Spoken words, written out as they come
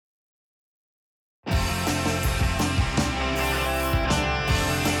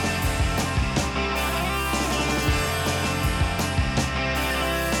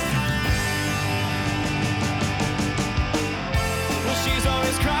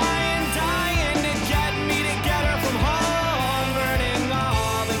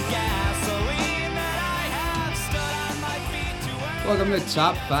welcome to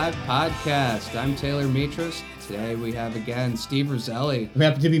Top 5 Podcast. I'm Taylor Mitras. Today we have again Steve Roselli. I'm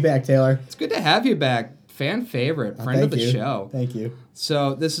happy to be back, Taylor. It's good to have you back. Fan favorite, friend of the show. Thank you.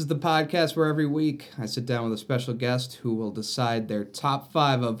 So this is the podcast where every week I sit down with a special guest who will decide their top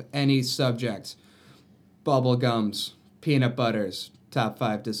 5 of any subject. Bubblegums, peanut butters, top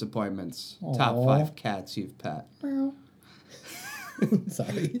 5 disappointments, Aww. top 5 cats you've pet.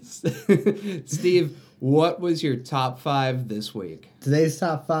 Sorry. Steve, what was your top 5 this week? Today's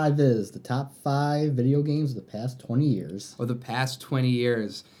top 5 is the top 5 video games of the past 20 years. Of the past 20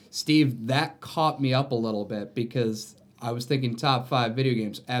 years. Steve, that caught me up a little bit because I was thinking top 5 video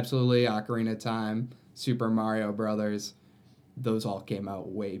games. Absolutely, Ocarina of Time, Super Mario Brothers. Those all came out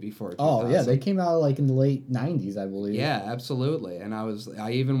way before 2000. Oh, yeah, they came out like in the late 90s, I believe. Yeah, absolutely. And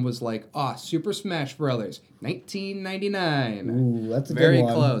I even was like, Super Smash Brothers, 1999. Ooh, that's a good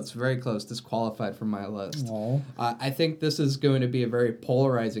one. Very close. Disqualified from my list. Aw. I think this is going to be a very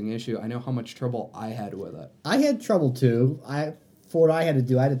polarizing issue. I know how much trouble I had with it. I had trouble, too. For what I had to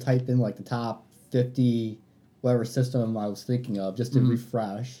do, I had to type in like the top 50 whatever system I was thinking of just to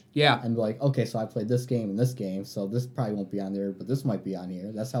refresh. Yeah. And be like, okay, so I played this game and this game, so this probably won't be on there, but this might be on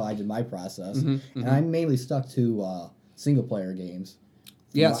here. That's how I did my process. And I mainly stuck to single-player games.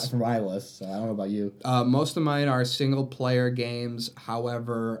 From my list, so I don't know about you. Most of mine are single-player games.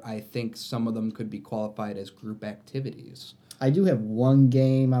 However, I think some of them could be qualified as group activities. I do have one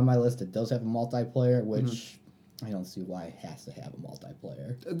game on my list that does have a multiplayer, which I don't see why it has to have a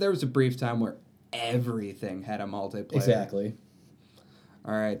multiplayer. There was a brief time where everything had a multiplayer. Exactly.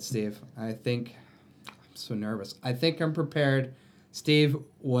 All right, Steve. I'm so nervous. I think I'm prepared. Steve,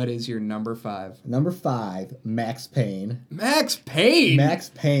 what is your number 5? Number 5, Max Payne. Max Payne?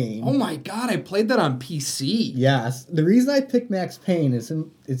 Max Payne. Oh my god, I played that on PC. Yes. The reason I picked Max Payne is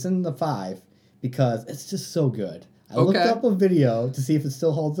it's in the 5 because it's just so good. I looked up a video to see if it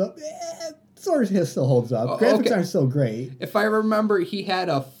still holds up. Sort of still holds up. Graphics aren't so great. If I remember, he had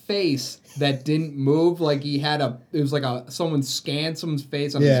a face that didn't move. Like it was like someone scanned someone's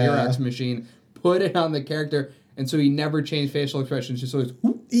face on a Xerox machine, put it on the character, and so he never changed facial expressions. Just always.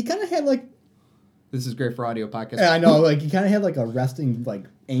 Whoop. He kind of had like. This is great for audio podcast. Yeah, I know. Like he kind of had like a resting, like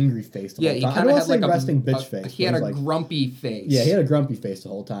angry face. Yeah, he kind of had like a resting bitch face. He had a grumpy face. Yeah, he had a grumpy face the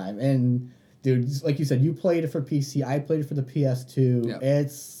whole time. And dude, like you said, you played it for PC. I played it for the PS2. Yep.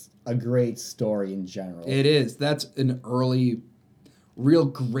 It's a great story in general. It is. That's an early, real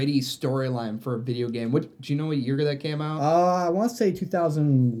gritty storyline for a video game. Do you know what year that came out? I want to say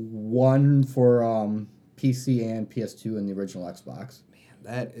 2001 for PC and PS2 and the original Xbox.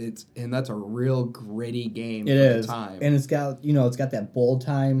 Man, that's a real gritty game. It is. The time. And it's got that bold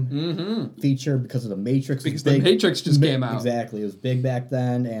time feature because of the Matrix. Because the Matrix just came out. Exactly, it was big back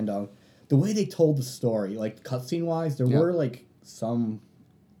then, and the way they told the story, like cutscene wise, there were like some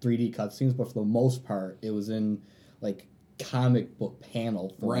 3D cutscenes, but for the most part, it was in like comic book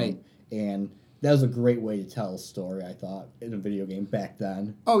panel form. Right. And that was a great way to tell a story, I thought, in a video game back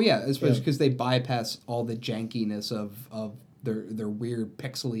then. Oh yeah, especially because they bypass all the jankiness of their weird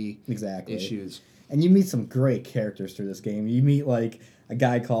pixely issues. And you meet some great characters through this game. You meet like a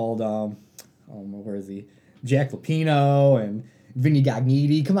guy called where is he? Jack Lupino and Vinny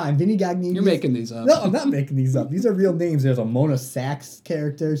Gognitti. Come on, Vinny Gognitti. You're making these up. No, I'm not making these up. These are real names. There's a Mona Sachs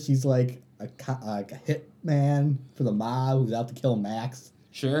character. She's like a hitman for the mob who's out to kill Max.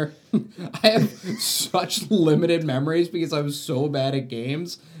 Sure. I have such limited memories because I was so bad at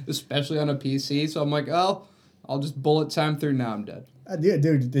games, especially on a PC. So I'm like, I'll just bullet time through. Now I'm dead. Dude,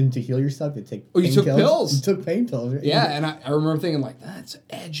 didn't you heal yourself? You take you took pills. You took pain pills, right? Yeah, and I remember thinking, like, that's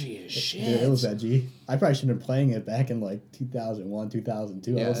edgy as shit. Dude, it was edgy. I probably should have been playing it back in, like, 2001,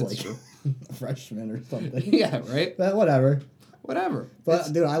 2002. Yeah, I was, like, true. a freshman or something. Yeah, right? But whatever.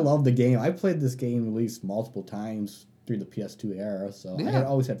 But, dude, I love the game. I played this game at least multiple times through the PS2 era, so I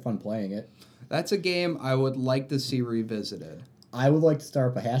always had fun playing it. That's a game I would like to see revisited. I would like to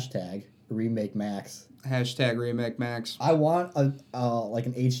start up a hashtag, Remake Max. Hashtag Remake Max. I want like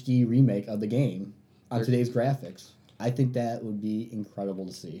an HD remake of the game on today's graphics. I think that would be incredible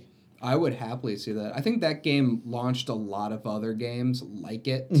to see. I would happily see that. I think that game launched a lot of other games like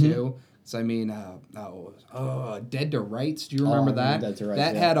it, too. So, I mean, Dead to Rights, do you remember that? Dead to Rights,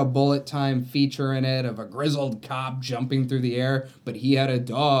 that had a bullet time feature in it of a grizzled cop jumping through the air, but he had a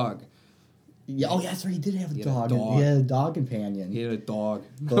dog. Yeah, oh, yeah, that's right. He did have a dog. He had a dog companion. He had a dog.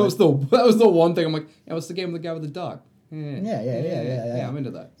 That was the one thing. I'm like, what's the game with the guy with the dog? Yeah, I'm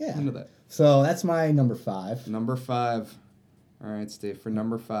into that. Yeah. I'm into that. So that's my number 5. Number 5. All right, Steve. For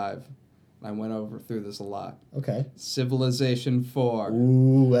number 5, I went through this a lot. Okay. Civilization 4.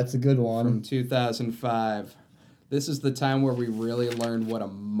 Ooh, that's a good one. From 2005. This is the time where we really learn what a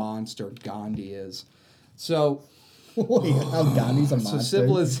monster Gandhi is. So, Wait, how Gandhi's a monster? so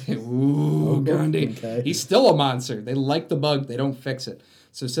Civilization. Ooh, Gandhi. Okay. He's still a monster. They like the bug. They don't fix it.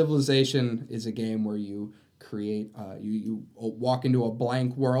 So Civilization is a game where you create, you walk into a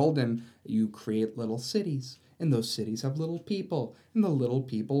blank world and you create little cities. And those cities have little people. And the little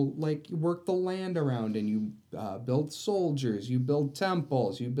people, like, you work the land around and you build soldiers, you build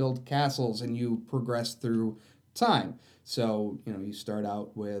temples, you build castles, and you progress through time. So, you start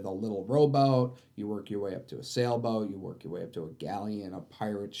out with a little rowboat, you work your way up to a sailboat, you work your way up to a galleon, a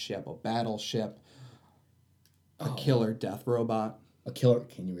pirate ship, a battleship, a killer death robot. A killer?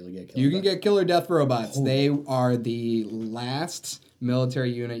 Can you really get killer? You can get killer death robots. Oh. They are the last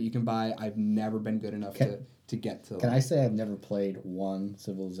military unit you can buy. I've never been good enough to get to them. Can I say I've never played one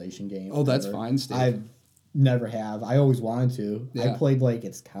Civilization game? Oh, that's fine, Steve. I never have. I always wanted to. Yeah. I played like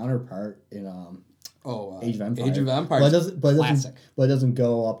its counterpart in Age of Empires. Age of Empires. Classic. But it doesn't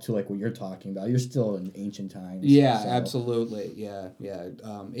go up to like what you're talking about. You're still in ancient times. Yeah, so. Absolutely. Yeah.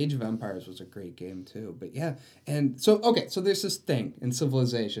 Age of Empires was a great game too. But yeah, and so there's this thing in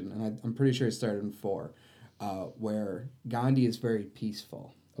Civilization, and I'm pretty sure it started in 4, where Gandhi is very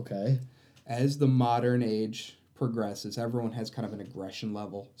peaceful. Okay. As the modern age progresses, everyone has kind of an aggression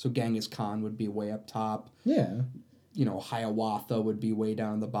level. So Genghis Khan would be way up top. Yeah. Hiawatha would be way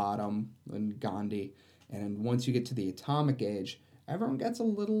down the bottom, and Gandhi. And once you get to the atomic age, everyone gets a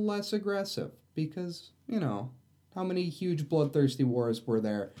little less aggressive because, how many huge bloodthirsty wars were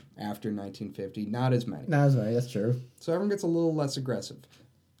there after 1950? Not as many. Not as many, that's true. So everyone gets a little less aggressive.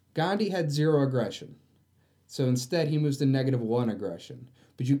 Gandhi had 0 aggression. So instead, he moves to -1 aggression.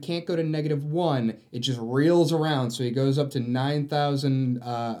 But you can't go to -1. It just reels around, so he goes up to 9,000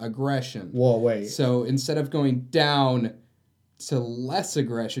 aggression. Whoa, wait. So instead of going down to less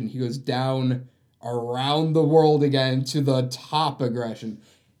aggression, he goes down around the world again to the top aggression.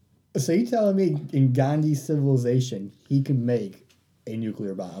 So you telling me in Gandhi's Civilization, he can make a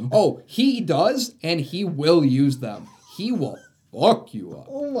nuclear bomb? Oh, he does, and he will use them. He will fuck you up.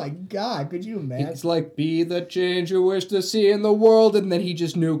 Oh my God, could you imagine? It's like, be the change you wish to see in the world, and then he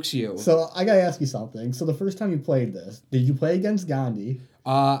just nukes you. So I gotta ask you something. So the first time you played this, did you play against Gandhi?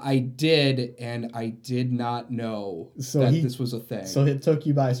 I did, and I did not know this was a thing. So it took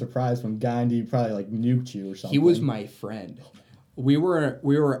you by surprise when Gandhi probably like nuked you or something. He was my friend. We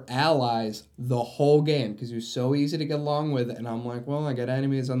were allies the whole game because he was so easy to get along with. And I'm like, well, I got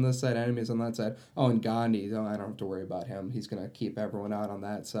enemies on this side, enemies on that side. Oh, and Gandhi, I don't have to worry about him. He's going to keep everyone out on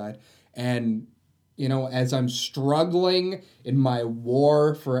that side. And, as I'm struggling in my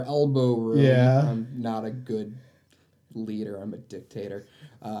war for elbow room, I'm not a good leader. I'm a dictator.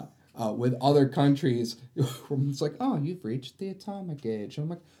 With other countries, it's like, oh, you've reached the atomic age. I'm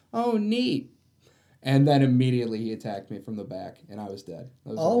like, oh, neat. And then immediately he attacked me from the back, and I was dead.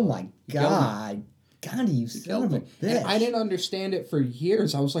 Oh my God. Gandhi, you son of a bitch. And I didn't understand it for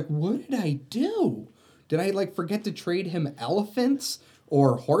years. I was like, what did I do? Did I forget to trade him elephants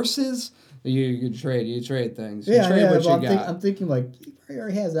or horses? You trade things. You trade what you got. I'm thinking he probably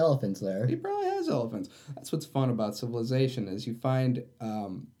already has elephants there. He probably has elephants. That's what's fun about Civilization is you find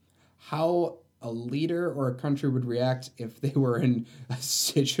how a leader or a country would react if they were in a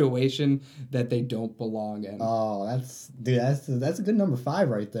situation that they don't belong in. Oh, that's a good number 5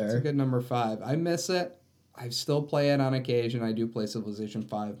 right there. That's a good number 5. I miss it. I still play it on occasion. I do play Civilization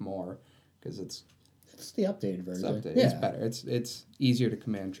 5 more because it's the updated version. It's updated. Yeah. It's better. It's easier to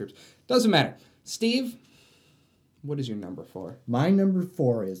command troops. Doesn't matter. Steve, what is your number 4? My number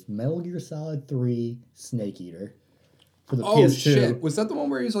 4 is Metal Gear Solid 3 Snake Eater. For the PS2. Shit. Was that the one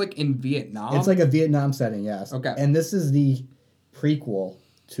where he's in Vietnam? It's like a Vietnam setting, yes. Okay. And this is the prequel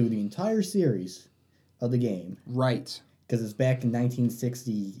to the entire series of the game. Right. Because it's back in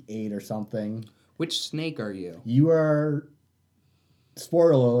 1968 or something. Which Snake are you? You are...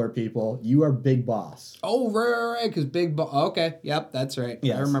 Spoiler alert, people. You are Big Boss. Oh, right. Because Big Boss... Okay. Yep, that's right.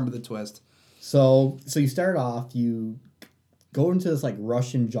 Yes. I remember the twist. So you start off, you go into this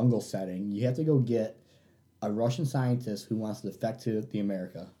Russian jungle setting. You have to go get a Russian scientist who wants to defect to the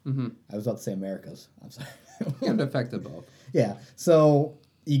America. Mm-hmm. I was about to say Americas. I'm sorry. You have to defect to both. Yeah. So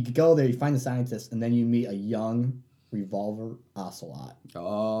you go there, you find the scientist, and then you meet a young Revolver Ocelot.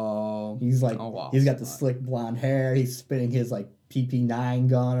 Oh. He's he's got the slick blonde hair. He's spitting his PP9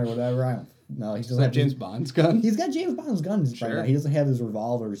 gun or whatever. I don't know. He doesn't have James Bond's gun? He's got James Bond's guns right now. He doesn't have his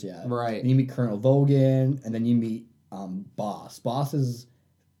revolvers yet. Right. And you meet Colonel Vogan, and then you meet Boss. Boss is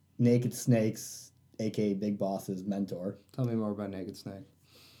Naked Snake's, a.k.a. Big Boss's mentor. Tell me more about Naked Snake.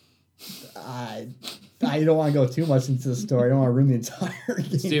 I don't want to go too much into the story. I don't want to ruin the entire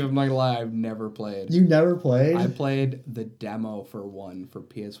game. Steve, I'm not gonna lie, I've never played. You never played? I played the demo for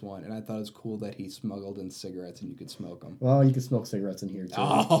PS1, and I thought it was cool that he smuggled in cigarettes and you could smoke them. Well, you can smoke cigarettes in here too.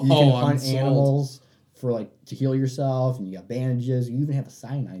 Oh, you can I'm hunt sold. animals for like to heal yourself, and you got bandages. You even have a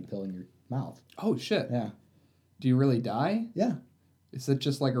cyanide pill in your mouth. Oh shit! Yeah. Do you really die? Yeah. Is it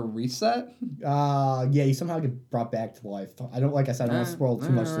just like a reset? Yeah, you somehow get brought back to life. I don't, like I said, I don't want to spoil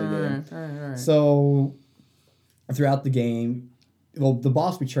too much of the game. All right. So, throughout the game, well, the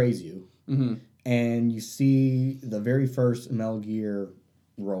boss betrays you, Mm-hmm. and you see the very first Metal Gear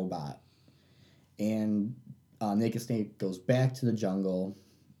robot, and Naked Snake goes back to the jungle,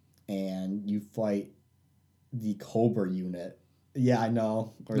 and you fight the Cobra unit. Yeah, I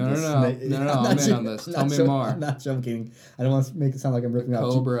know. Or No, I'm in on this. Tell me more. I'm not joking. I don't want to make it sound like I'm ripping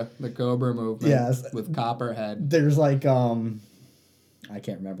off. The Cobra movement. Yes. With Copperhead. There's like I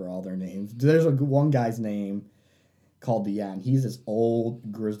can't remember all their names. There's one guy's name called the Yen. He's this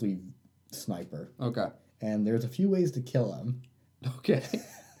old grizzly sniper, Okay. and there's a few ways to kill him. Okay.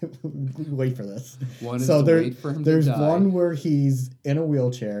 Wait for this. One is to wait for him to there's die. one where he's in a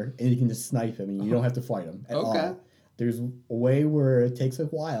wheelchair and you can just snipe him and you don't have to fight him at all. There's a way where it takes a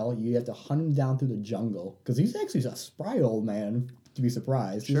while. You have to hunt him down through the jungle because he's actually a spry old man. To be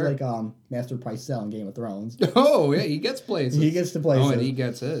surprised, Sure. He's like Master Pycelle in Game of Thrones. Oh yeah, he gets places. He gets to places. Oh, and he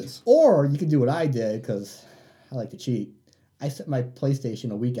gets his. Or you can do what I did because I like to cheat. I set my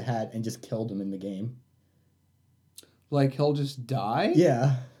PlayStation a week ahead and just killed him in the game. Like he'll just die?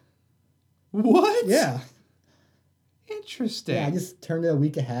 Yeah. What? Yeah. Interesting. Yeah, I just turned it a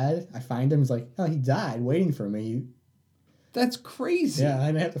week ahead. I find him. It's like, oh, he died waiting for me. That's crazy. Yeah, I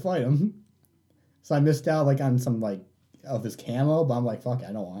didn't have to fight him. So I missed out like on some like of his camo, but I'm like, fuck it,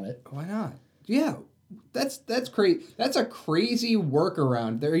 I don't want it. Why not? Yeah. That's crazy. That's a crazy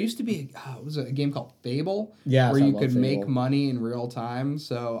workaround. There used to be was it a game called Fable? Yeah, where I you love could Fable. make money in real time.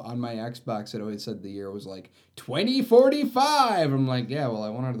 So on my Xbox, it always said the year was like 2045. I'm like, yeah, well, I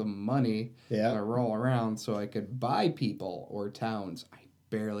wanted the money Yeah. to roll around so I could buy people or towns. I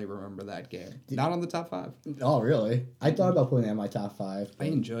barely remember that game. Not on the top 5. Oh, really? I thought about putting that in my top 5. I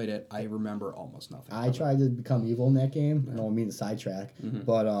enjoyed it. I remember almost nothing. I tried to become evil in that game. I don't mean to sidetrack,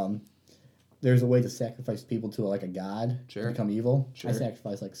 but there's a way to sacrifice people to like a god Sure. to become evil. Sure. I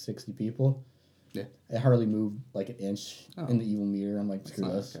sacrificed like 60 people. Yeah. I hardly moved like an inch in the evil meter. I'm like, screw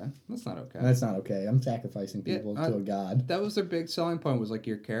this. Okay. That's not okay. That's not okay. I'm sacrificing people to a god. That was their big selling point, was like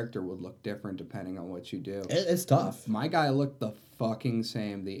your character would look different depending on what you do. It's tough. My guy looked the fucking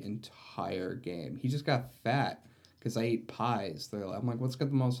same the entire game. He just got fat because I ate pies. I'm like, what's got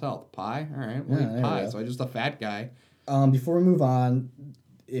the most health? Pie? All right, we'll eat pie. So I'm just a fat guy. Before we move on,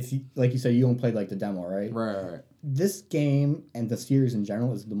 if you, like you said, you only played like the demo, right? Right. This game and the series in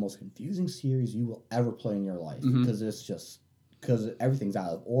general is the most confusing series you will ever play in your life because it's just because everything's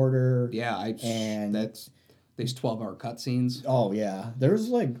out of order. Yeah, there's 12-hour cutscenes. Oh yeah, there's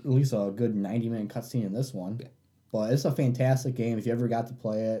like at least a good 90-minute cutscene in this one, but it's a fantastic game. If you ever got to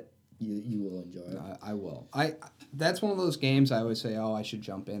play it, you will enjoy it. I will. That's one of those games I always say, oh, I should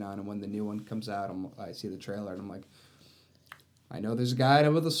jump in on, and when the new one comes out, I see the trailer and I'm like, I know there's a guy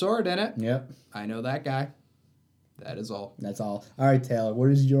with a sword in it. Yep. I know that guy. That is all. That's all. All right, Taylor, what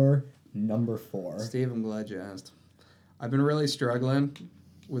is your number 4? Steve, I'm glad you asked. I've been really struggling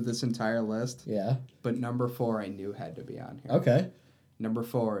with this entire list, Yeah. but number 4 I knew had to be on here. Okay. Number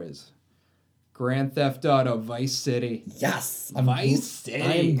 4 is Grand Theft Auto Vice City. Yes. Vice City.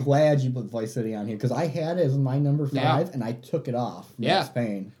 I am glad you put Vice City on here because I had it as my number 5 Yeah. and I took it off. Yeah.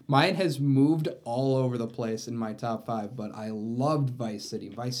 Spain. Mine has moved all over the place in my top 5, but I loved Vice City.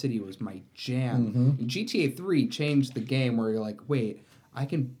 Vice City was my jam. And GTA 3 changed the game where you're like, wait, I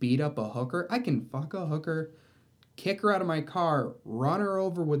can beat up a hooker? I can fuck a hooker, kick her out of my car, run her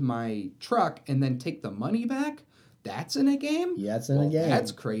over with my truck, and then take the money back? That's in a game? Yeah, it's in a game.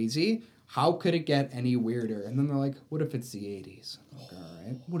 That's crazy. How could it get any weirder? And then they're like, what if it's the 80s? I'm like, all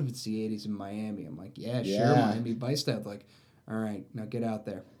right. What if it's the 80s in Miami? I'm like, yeah, sure, Yeah. Miami Vice Style. Like, all right, now get out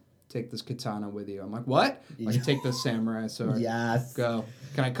there. Take this katana with you. I'm like, what? Like, take this samurai sword. Yes. Go.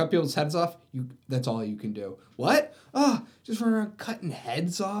 Can I cut people's heads off? That's all you can do. What? Oh, just run around cutting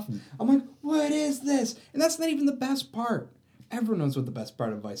heads off? I'm like, what is this? And that's not even the best part. Everyone knows what the best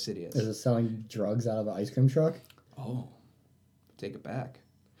part of Vice City is. Is it selling drugs out of an ice cream truck? Oh, take it back.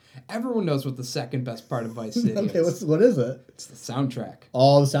 Everyone knows what the second best part of Vice City Okay, is. what is it? It's the soundtrack.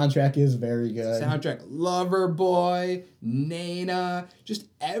 Oh, the soundtrack is very good. Soundtrack. Loverboy, Nana, just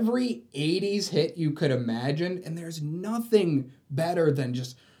every 80s hit you could imagine, and there's nothing better than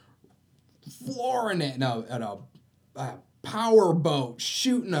just flooring it in a powerboat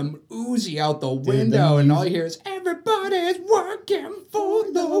shooting a Uzi out the window, and all you hear is everybody's working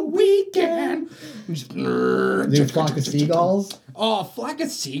for the weekend. There's flock of seagulls. Oh, flock of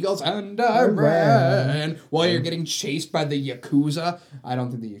seagulls and I ran while you're getting chased by the Yakuza. I don't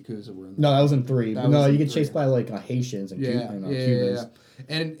think the Yakuza were in there. No, that was in 3. That But no, was in you get 3. chased by like Haitians and Cubans.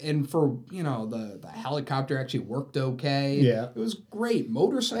 And for, the helicopter actually worked okay. Yeah. It was great.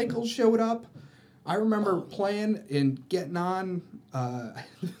 Motorcycles showed up. I remember playing and getting on,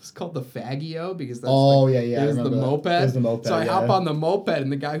 it's called the Faggio because that's it was the moped. It was the moped, So I hop on the moped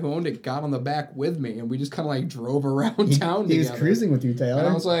and the guy who owned it got on the back with me and we just kind of like drove around town He was together. cruising with you, Taylor. And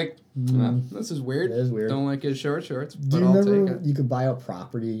I was like, this is weird. It is weird. Don't like his short shorts, Do you I'll remember take it. you could buy up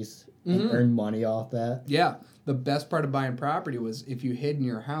properties and earn money off that? Yeah. The best part of buying property was if you hid in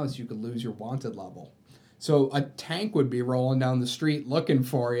your house, you could lose your wanted level. So a tank would be rolling down the street looking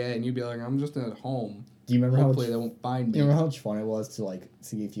for you, and you'd be like, I'm just at home. Do you remember Hopefully they won't find me. Do you remember how much fun it was to like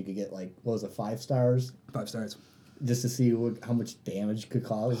see if you could get like, what was it, 5 stars? 5 stars. Just to see how much damage could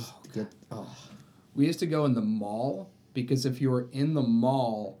cause to get. We used to go in the mall because if you were in the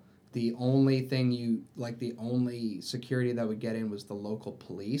mall, the only security that would get in was the local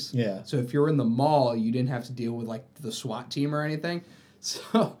police. Yeah. So if you were in the mall, you didn't have to deal with like the SWAT team or anything.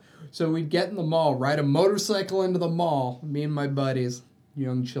 So we'd get in the mall, ride a motorcycle into the mall, me and my buddies,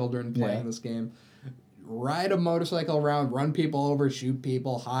 young children playing this game. Ride a motorcycle around, run people over, shoot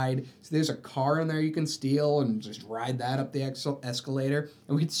people, hide. So there's a car in there you can steal and just ride that up the escalator.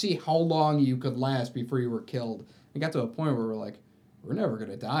 And we'd see how long you could last before you were killed. It got to a point where we're like, we're never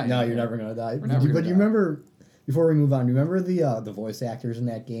going to die. No, you're never going to die. But you remember, before we move on, you remember the voice actors in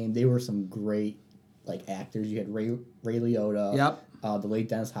that game? They were some great like actors. You had Ray Liotta. Yep. The late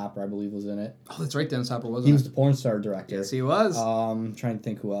Dennis Hopper, I believe, was in it. Oh, that's right. Dennis Hopper was. He was the porn star director. Yes, he was. Trying to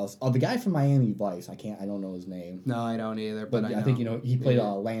think who else. Oh, the guy from Miami Vice. I don't know his name. No, I don't either. But I think he played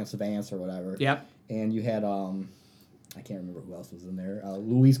Lance Vance or whatever. Yep. And you had I can't remember who else was in there.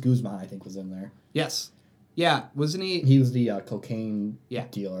 Luis Guzman, I think, was in there. Yes. Yeah, wasn't he? He was the cocaine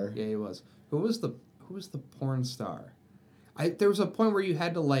dealer. Yeah, he was. Who was the porn star? There was a point where you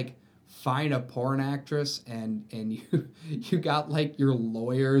had to like find a porn actress and you got like your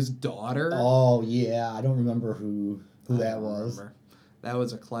lawyer's daughter. Oh yeah, I don't remember who that was. Remember. That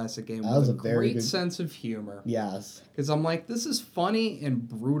was a classic game that was with a great very good sense of humor. Yes. Because I'm like, this is funny and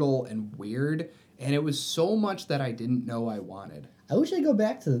brutal and weird, and it was so much that I didn't know I wanted. I wish I'd go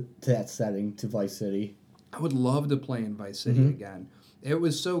back to that setting, to Vice City. I would love to play in Vice City again. It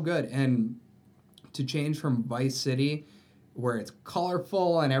was so good. And to change from Vice City, where it's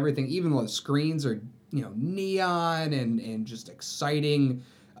colorful and everything, even though the screens are, neon and just exciting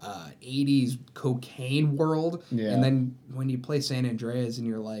 80s cocaine world. Yeah. And then when you play San Andreas and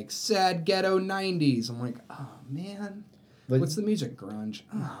you're like, sad ghetto 90s, I'm like, oh, man. But what's the music? Grunge.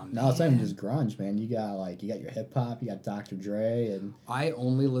 Oh, no, it's not even just grunge, man. You got your hip hop, you got Dr. Dre, and I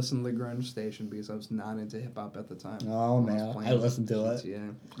only listened to the grunge station because I was not into hip hop at the time. Oh man, I listened to it.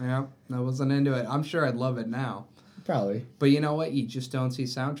 Yeah, I wasn't into it. I'm sure I'd love it now. Probably. But you know what? You just don't see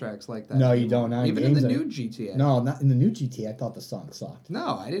soundtracks like that. No, you don't. Not even in the new GTA. No, not in the new GTA. I thought the song sucked.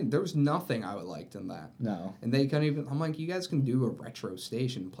 No, I didn't. There was nothing I liked in that. No. And they couldn't even. I'm like, you guys can do a retro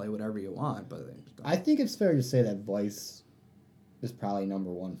station, play whatever you want, but I think it's fair to say that Vice is probably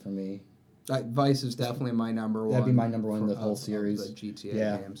number one for me. Vice is definitely my number one. That'd be my number one in the whole series. The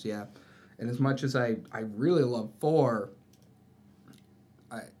GTA games, yeah. And as much as I really love 4,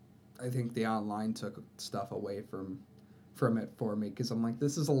 I think the online took stuff away from it for me because I'm like,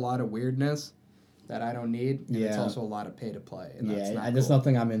 this is a lot of weirdness that I don't need, and it's also a lot of pay to play. And that's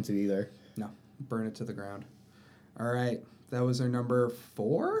nothing I'm into either. No, burn it to the ground. All right, that was our number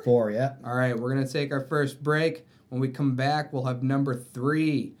 4? 4, yeah. All right, we're going to take our first break. When we come back, we'll have number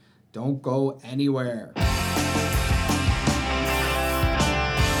 3. Don't go anywhere.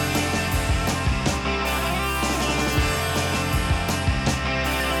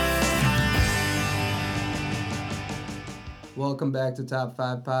 Welcome back to Top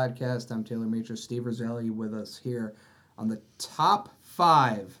 5 Podcast. I'm Taylor Mather. Steve Roselli with us here on the top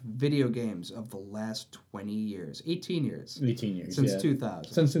 5 video games of the last 20 years. 18 years. 18 years, Since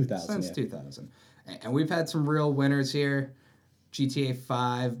 2000. Since 2000, Since 2000. And we've had some real winners here. GTA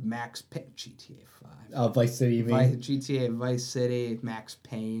 5, Max Payne. GTA 5. Vice City, you mean? GTA Vice City, Max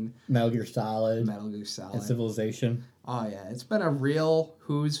Payne. Metal Gear Solid. And Civilization. Oh, yeah. It's been a real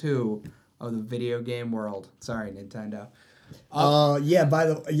who's who of the video game world. Sorry, Nintendo. By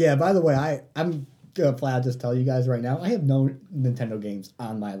the way, I'm gonna flat out just tell you guys right now, I have no Nintendo games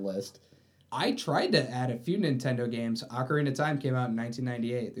on my list. I tried to add a few Nintendo games. Ocarina of Time came out in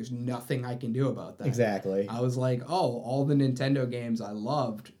 1998. There's nothing I can do about that. Exactly. I was like, oh, all the Nintendo games I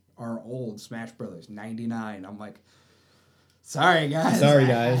loved are old. Smash Brothers, 99. I'm like, sorry, guys.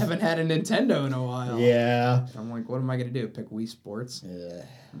 I haven't had a Nintendo in a while. Yeah. I'm like, what am I going to do? Pick Wii Sports? No.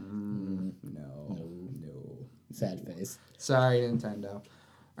 Sad face. Sorry, Nintendo.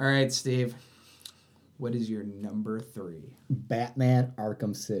 All right, Steve. What is your number 3? Batman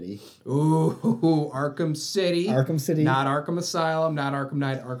Arkham City. Ooh, Arkham City. Arkham City. Not Arkham Asylum, not Arkham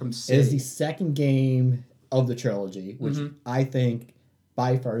Knight, Arkham City. Is the second game of the trilogy, which I think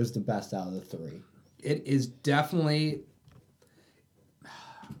by far is the best out of the 3. It is definitely...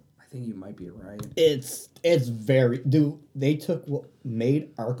 I think you might be right. It's very... Dude, they took what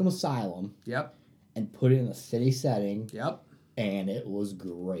made Arkham Asylum... Yep. And put it in a city setting. Yep. And it was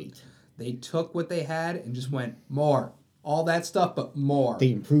great. They took what they had and just went more. All that stuff, but more.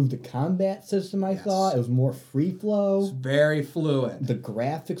 They improved the combat system, I thought. It was more free flow. It was very fluid. The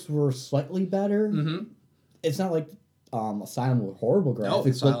graphics were slightly better. Mm-hmm. It's not like Asylum with horrible graphics.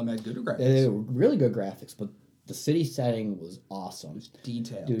 No, Asylum had good graphics. They were really good graphics, but the city setting was awesome. It was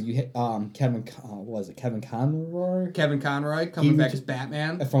detailed. Dude, you hit Kevin Conroy? Kevin Conroy coming back as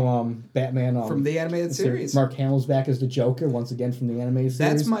Batman. From Batman. From the animated series. Mark Hamill's back as the Joker, once again from the animated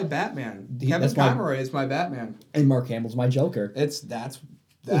series. That's my Batman. Kevin Conroy is my Batman. And Mark Hamill's my Joker. That's what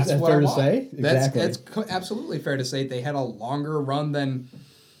fair I to want. say? Exactly. That's absolutely fair to say. They had a longer run than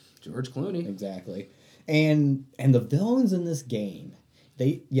George Clooney. Exactly. And the villains in this game,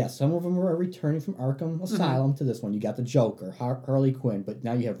 some of them are returning from Arkham Asylum to this one. You got the Joker, Harley Quinn, but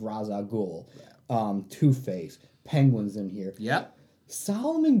now you have Ra's al Ghul, Two-Face, Penguin's in here. Yep.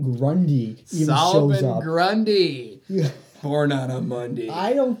 Solomon Grundy even shows up. Solomon Grundy. Born on a Monday.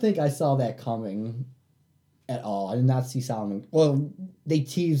 I don't think I saw that coming at all. I did not see Solomon. Well, they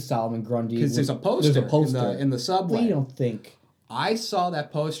teased Solomon Grundy. Because there's a poster in the subway. We don't think... I saw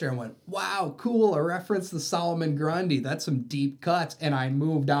that poster and went, wow, cool, a reference to Solomon Grundy. That's some deep cuts. And I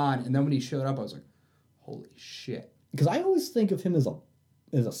moved on. And then when he showed up, I was like, holy shit. Because I always think of him as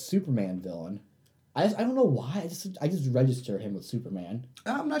a Superman villain. I don't know why. I just register him with Superman.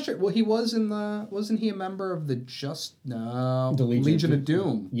 I'm not sure. Well, he was wasn't he a member of the Legion of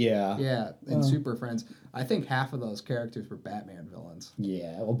Doom? Yeah. Yeah, in Super Friends. I think half of those characters were Batman villains.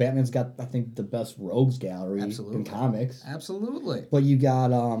 Yeah, well, Batman's got, I think, the best rogues gallery in comics. Absolutely. But you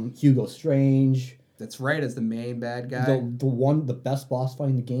got Hugo Strange. That's right, as the main bad guy. The best boss fight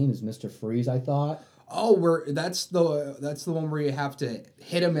in the game is Mr. Freeze, I thought. Oh, that's the one where you have to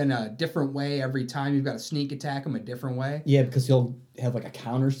hit him in a different way every time. You've got to sneak attack him a different way. Yeah, because he'll have like a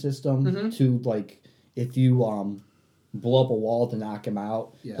counter system to like if you blow up a wall to knock him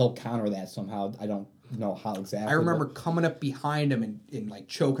out, he'll counter that somehow. I don't know how exactly. I remember coming up behind him and like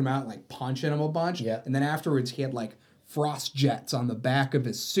choking him out and like punching him a bunch. Yeah. And then afterwards he had like frost jets on the back of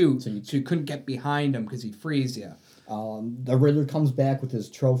his suit, so you couldn't get behind him because he'd freeze you. The Riddler comes back with his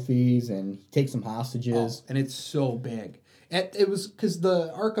trophies and he takes some hostages. And it's so big. It was because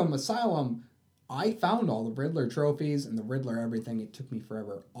the Arkham Asylum, I found all the Riddler trophies and the Riddler everything. It took me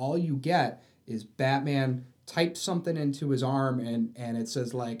forever. All you get is Batman types something into his arm and it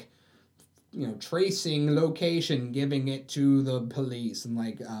says like, tracing location, giving it to the police, and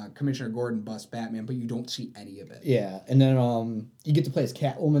like Commissioner Gordon busts Batman, but you don't see any of it. Yeah, and then you get to play as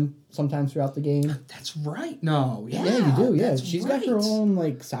Catwoman sometimes throughout the game. That's right. No, yeah, you do. Yeah, she's got her own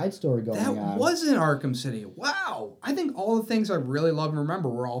like side story going on. That was in Arkham City. Wow, I think all the things I really love and remember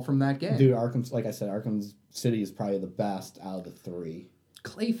were all from that game. Dude, like I said, Arkham City is probably the best out of the 3.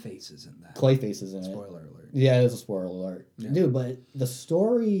 Clayface is in that. Clayface is in it. Spoiler alert. Yeah, it is a spoiler alert. Yeah. Dude, but the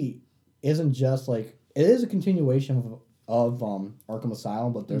story isn't just like, it is a continuation of Arkham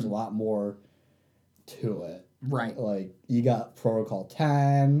Asylum, but there's a lot more to it. Right. Like, you got Protocol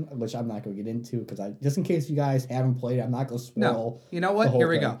 10, which I'm not going to get into, because just in case you guys haven't played it, I'm not going to spoil. No. You know what? Here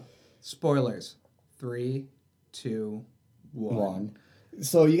we go. Spoilers. 3, 2, 1.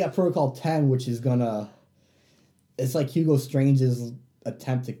 So you got Protocol 10, which is it's like Hugo Strange's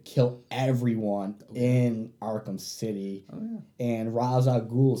attempt to kill everyone in Arkham City. Oh, yeah. And Ra's al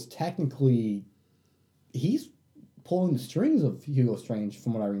Ghul is technically, he's pulling the strings of Hugo Strange,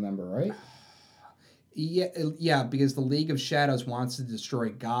 from what I remember, right? Yeah, because the League of Shadows wants to destroy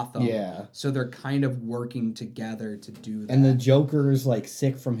Gotham. Yeah. So they're kind of working together to do that. And the Joker's like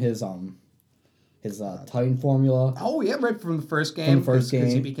sick from his Titan formula. Oh yeah, right from the first game. Because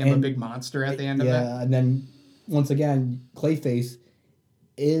he became a big monster at the end of it. Yeah, and then once again, Clayface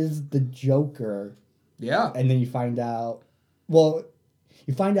is the Joker. Yeah. And then you find out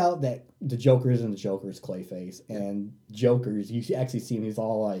that the Joker isn't the Joker, it's Clayface. And Joker's, you actually see him, he's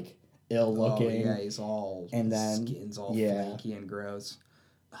all like ill looking. Oh, yeah, he's all... And then... skin's all yeah. flaky and gross.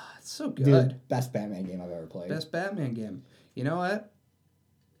 It's so good. Dude, best Batman game I've ever played. Best Batman game. You know what?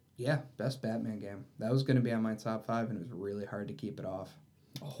 Yeah, best Batman game. That was going to be on my top 5, and it was really hard to keep it off.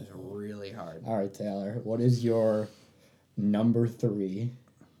 It was really hard. All right, Taylor. What is your number 3?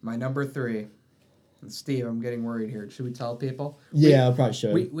 My number 3. And Steve, I'm getting worried here. Should we tell people? Yeah, I probably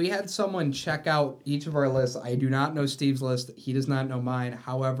should. We had someone check out each of our lists. I do not know Steve's list. He does not know mine.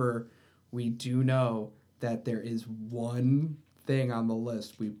 However, we do know that there is one thing on the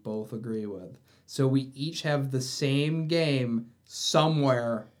list we both agree with. So we each have the same game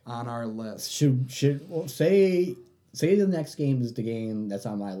somewhere on our list. Say the next game is the game that's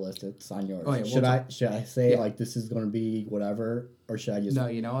on my list. It's on yours. Oh, yeah, should I say like this is going to be whatever, or should I just No,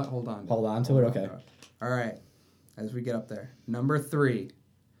 you know what? Hold on. hold on to it? Okay. All right. As we get up there, number 3,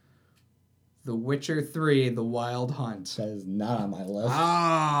 The Witcher 3: The Wild Hunt. That is not on my list.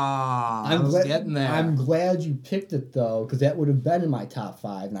 I was getting there. I'm glad you picked it though, because that would have been in my top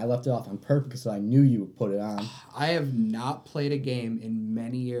 5, and I left it off on purpose because I knew you would put it on. I have not played a game in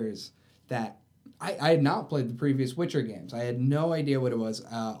many years that I had not played the previous Witcher games. I had no idea what it was.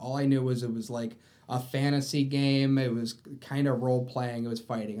 All I knew was it was like a fantasy game. It was kind of role playing. It was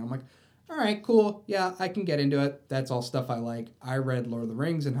fighting. I'm like, all right, cool. Yeah, I can get into it. That's all stuff I like. I read Lord of the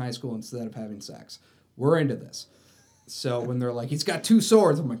Rings in high school instead of having sex. We're into this. So when they're like, he's got 2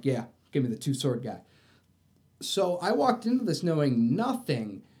 swords, I'm like, yeah, give me the 2-sword guy. So I walked into this knowing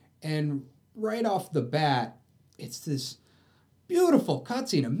nothing, and right off the bat, it's this beautiful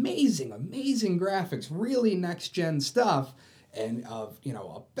cutscene, amazing graphics, really next-gen stuff, and of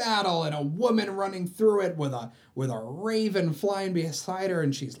a battle and a woman running through it with a raven flying beside her,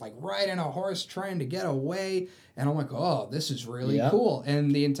 and she's like riding a horse trying to get away, and I'm like, oh, this is really cool.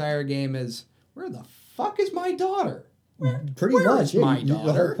 And the entire game is, where the fuck is my daughter? Pretty much, my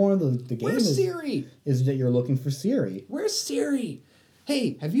daughter? The whole point of the game Where's Ciri? is that you're looking for Ciri. Where's Ciri?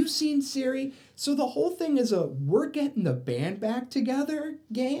 Hey, have you seen Ciri? So the whole thing is we're getting the band back together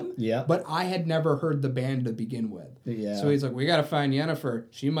game. Yeah. But I had never heard the band to begin with. Yeah. So he's like, we got to find Yennefer.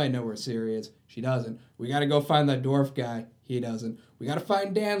 She might know where Ciri is. She doesn't. We got to go find that dwarf guy. He doesn't. We got to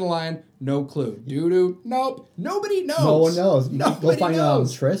find Dandelion. No clue. Doo-doo. Nope. Nobody knows. No one knows. Nobody go find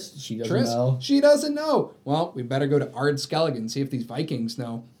knows. Triss. She doesn't know. She doesn't know. Well, we better go to Ard Skelligen, see if these Vikings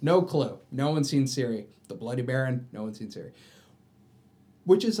know. No clue. No one's seen Ciri. The Bloody Baron. No one's seen Ciri.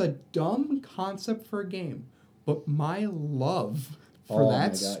 Which is a dumb concept for a game, but my love for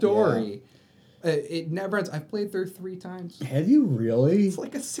that story, it never ends. I've played through 3 times. Have you really? It's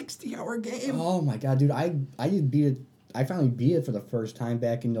like a 60-hour game. Oh my god, dude! I did beat it. I finally beat it for the first time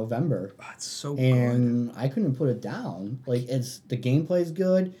back in November. Oh, it's so and good. I couldn't put it down. Like the gameplay's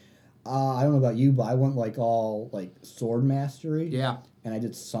good. I don't know about you, but I went like all like sword mastery. Yeah. And I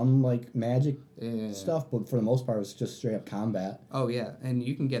did some like magic stuff, but for the most part, it was just straight up combat. Oh yeah, and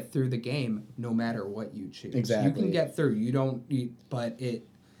you can get through the game no matter what you choose. Exactly. You can get through. But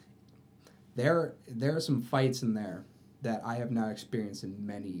there are some fights in there that I have not experienced in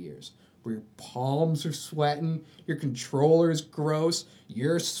many years. Where your palms are sweating, your controller's gross,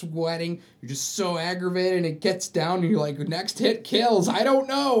 you're sweating, you're just so aggravated, and it gets down, and you're like, next hit kills. I don't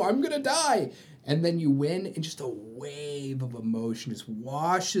know. I'm gonna die. And then you win, and just a wave of emotion just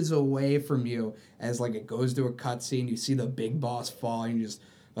washes away from you as like it goes to a cutscene. You see the big boss fall, and you just,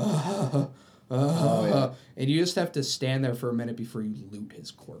 and you just have to stand there for a minute before you loot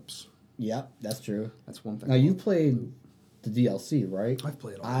his corpse. Yep, that's true. That's one thing. Now you played the DLC, right? I've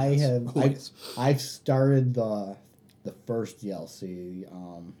played all. I've started the first DLC,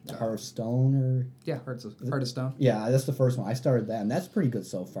 Heart of Stone, or Heart of Stone. Yeah, that's the first one. I started that, and that's pretty good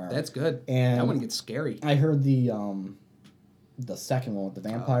so far. That's good. And that one gets scary. I heard the second one with the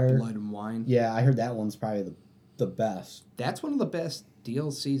vampire, Blood and Wine. Yeah, I heard that one's probably the best. That's one of the best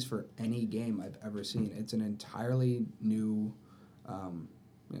DLCs for any game I've ever seen. It's an entirely new,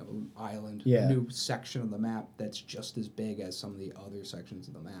 island, new section of the map that's just as big as some of the other sections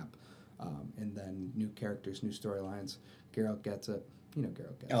of the map. And then new characters, new storylines. Geralt gets it. You know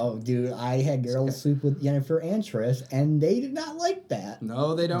Geralt gets it. Oh, dude, I had Geralt sleep with Yennefer and Triss, and they did not like that.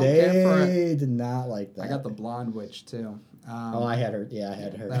 No, they don't care for it. They did not like that. I got the blonde witch, too. I had her. Yeah, I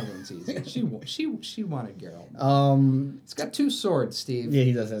had her. That one's easy. She wanted Geralt. It's got 2 swords, Steve. Yeah,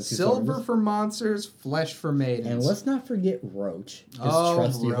 he does have 2 Silver swords. For monsters, flesh for maidens. And let's not forget Roach, his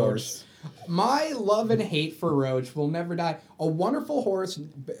trusty horse. My love and hate for Roach will never die. A wonderful horse,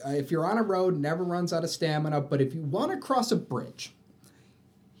 if you're on a road, never runs out of stamina, but if you want to cross a bridge,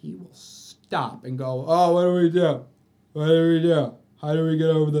 he will stop and go, oh, what do we do? What do we do? How do we get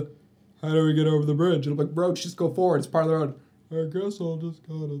over the bridge? And I'm like, Roach, just go forward. It's part of the road. I guess I'll just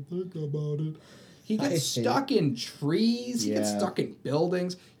gotta think about it. He I gets hate stuck in trees. He gets Yeah. stuck in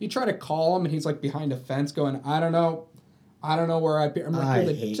buildings. You try to call him, and he's like behind a fence going, I don't know where I'd be. I'm like, I you're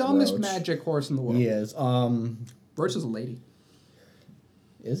the hate dumbest Roach. magic horse in the world. He is. Roach is a lady.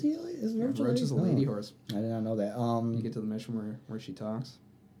 Is he? Is Roach a Roach lady? is a lady Oh, horse. I did not know that. You get to the mission where she talks.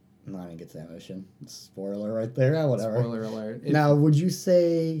 I'm not gonna get to that mission. Spoiler right there. Whatever. Spoiler alert. Now, would you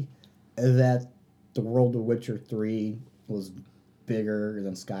say that the world of Witcher 3 was bigger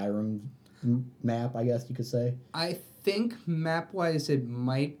than Skyrim map, I guess you could say? I think map-wise it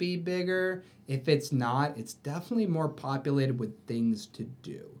might be bigger. If it's not, it's definitely more populated with things to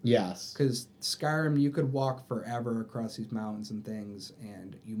do. Yes. Because Skyrim, you could walk forever across these mountains and things,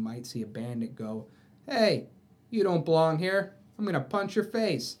 and you might see a bandit go, hey, you don't belong here. I'm going to punch your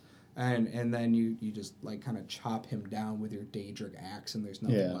face. And then you just like kind of chop him down with your Daedric axe, and there's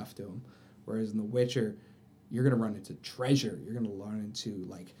nothing left to him. Whereas in The Witcher, you're going to run into treasure. You're going to run into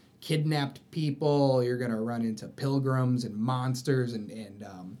like kidnapped people. You're going to run into pilgrims and monsters and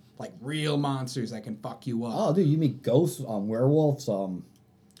like real monsters that can fuck you up. Oh, dude, you meet ghosts, werewolves,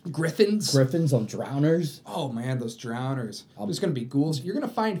 Griffins. griffins, drowners. Oh man, those drowners. There's going to be ghouls. You're going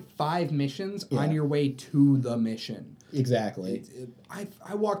to find 5 missions on your way to the mission. Exactly.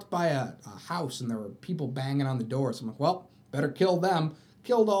 I walked by a house and there were people banging on the door. So I'm like, well, better kill them.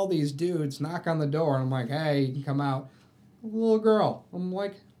 Killed all these dudes, knock on the door, and I'm like, hey, you can come out. A little girl. I'm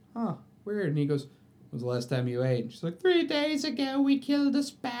like, huh, weird. And he goes, when was the last time you ate? And she's like, 3 days ago we killed a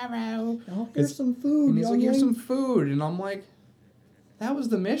sparrow. Oh, here's some food. And he's like, here's youngling." some food. And I'm like, that was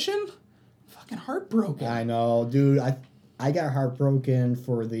the mission? I'm fucking heartbroken. I know, dude. I got heartbroken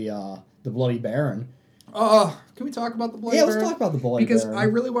for the Bloody Baron. Can we talk about the Bloody Baron? Let's talk about the Bloody Because Baron. I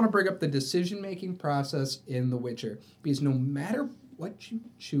really want to bring up the decision-making process in The Witcher. Because no matter what you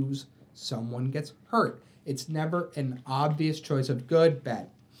choose, someone gets hurt. It's never an obvious choice of good,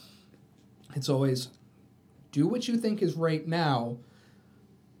 bad. It's always do what you think is right now.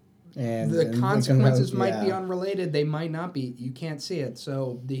 And The consequences might be yeah. unrelated. They might not be. You can't see it.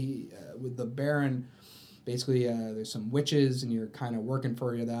 So with the Baron, basically there's some witches and you're kind of working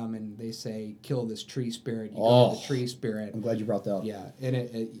for them, and they say kill this tree spirit. You go to the tree spirit. I'm glad you brought that up. Yeah,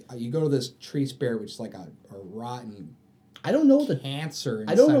 and you go to this tree spirit, which is like a rotten I don't know what the cancer.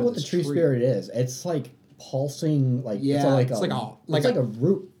 I don't know inside what of the this tree spirit is. It's like pulsing, like Yeah, it's like a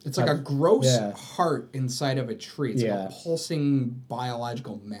root. It's like a gross Yeah. heart inside of a tree. It's like Yeah. a pulsing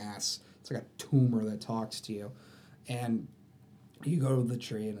biological mass. It's like a tumor that talks to you. And you go to the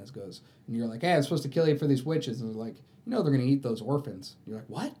tree and it goes, and you're like, hey, I'm supposed to kill you for these witches. And they're like, they're going to eat those orphans. You're like,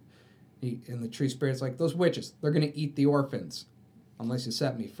 what? And the tree spirit's like, those witches, they're going to eat the orphans unless you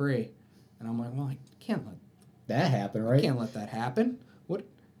set me free. And I'm like, well, I can't let that happen, right? can't let that happen. What?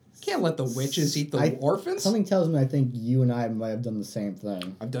 Can't let the witches eat the orphans? Something tells me I think you and I might have done the same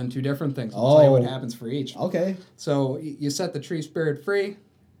thing. I've done 2 different things. I'll tell you what happens for each. Okay. So you set the tree spirit free,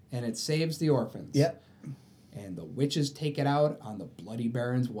 and it saves the orphans. Yep. And the witches take it out on the Bloody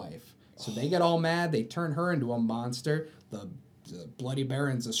Baron's wife. So they get all mad. They turn her into a monster. The Bloody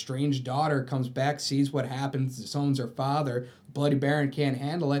Baron's estranged daughter comes back, sees what happens, disowns her father. Bloody Baron can't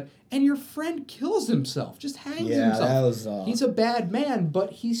handle it. And your friend kills himself, just hangs himself. That was... He's a bad man,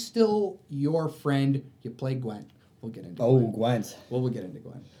 but he's still your friend. You play Gwent. We'll get into Gwent. Gwent. We'll get into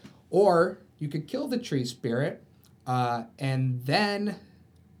Gwent. Or you could kill the tree spirit, and then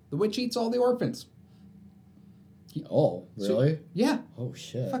the witch eats all the orphans. Really? Yeah. Oh,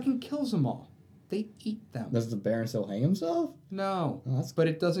 shit. Fucking kills them all. They eat them. Does the Baron still hang himself? No. Oh, but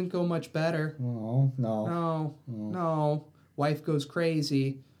it doesn't go much better. Oh, no. No. Wife goes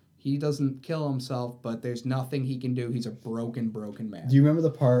crazy. He doesn't kill himself, but there's nothing he can do. He's a broken man. Do you remember the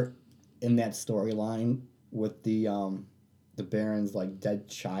part in that storyline with the Baron's like dead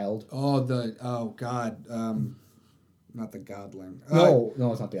child? Oh God. Not the Godling. No,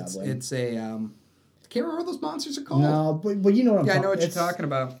 it's not the Godling. It's a can't remember what those monsters are called. No, but you know what I'm talking about. Yeah, I know what you're talking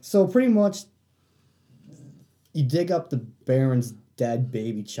about. So pretty much you dig up the Baron's dead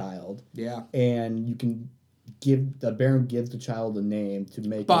baby child. Yeah. And you can the Baron gives the child a name to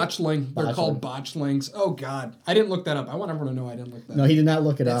make Botchling. They're called botchlings. Oh God. I didn't look that up. I want everyone to know I didn't look that up. No, he did not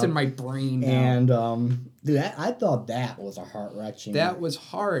look it up. That's in my brain now. And dude, I thought that was a heart-wrenching. That was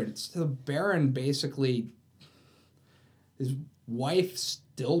hard. It's the Baron basically, his wife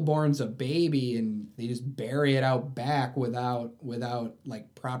stillborns a baby and they just bury it out back without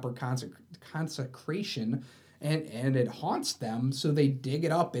like proper consecration, and it haunts them, so they dig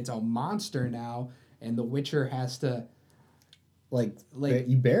it up. It's a monster now, and the Witcher has to like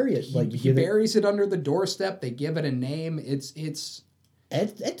you bury it. He buries it under the doorstep. They give it a name. It's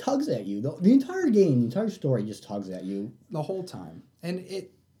It tugs at you. The entire game, the entire story just tugs at you. The whole time. The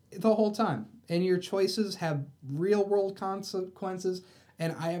whole time. And your choices have real world consequences.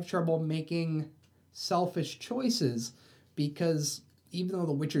 And I have trouble making selfish choices because even though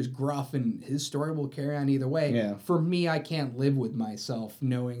The Witcher's gruff and his story will carry on either way, for me, I can't live with myself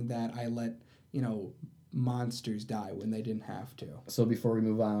knowing that I let, monsters die when they didn't have to. So before we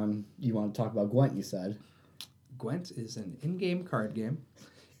move on, you want to talk about Gwent, you said. Gwent is an in-game card game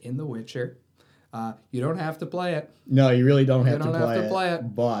in The Witcher. You don't have to play it. No, you really don't have to play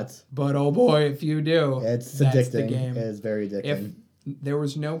it. But oh boy, if you do, it's that's addicting. The game. It's very addicting. If there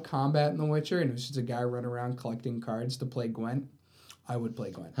was no combat in The Witcher and it was just a guy running around collecting cards to play Gwent, I would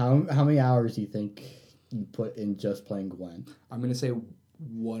play Gwent. How many hours do you think you put in just playing Gwent? I'm going to say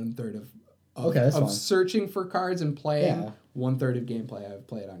 1/3 of searching for cards and playing. Yeah. 1/3 of gameplay I've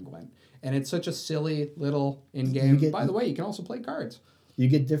played on Gwent. And it's such a silly little in-game. By the way, you can also play cards. You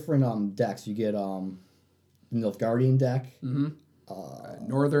get different decks. You get the Nilfgaardian deck. Mm-hmm.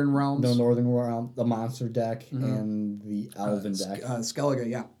 Northern Realms. The Northern Realm, the Monster deck, and the Elven deck. Skellige,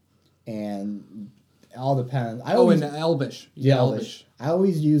 yeah. And it all depends. And Elvish. Yeah, Elvish. I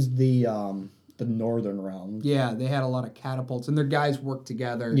always use the Northern Realm. Yeah, they had a lot of catapults, and their guys work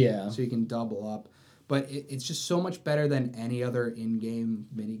together. Yeah. So you can double up. But it's just so much better than any other in-game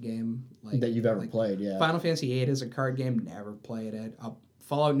minigame that you've ever played. Yeah. Final Fantasy VIII is a card game. Never played it.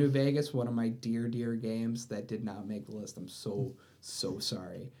 Fallout New Vegas, one of my dear games that did not make the list. I'm so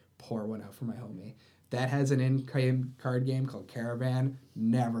sorry. Pour one out for my homie. That has an in-game card game called Caravan.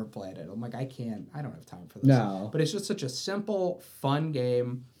 Never played it. I'm like, I don't have time for this. No. But it's just such a simple, fun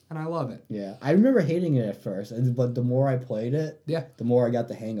game. And I love it. Yeah. I remember hating it at first, but the more I played it, the more I got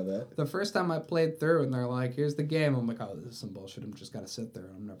the hang of it. The first time I played through and they're like, here's the game, I'm like, oh, this is some bullshit. I'm just got to sit there.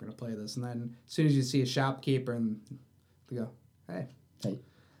 I'm never going to play this. And then as soon as you see a shopkeeper and they go, hey,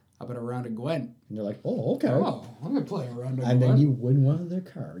 how about a round of Gwent? And they're like, oh, okay. Oh, I'm going to play a round of Gwent. And then you win one of their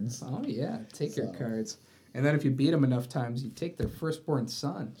cards. Oh, yeah. Take your cards. And then if you beat them enough times, you take their firstborn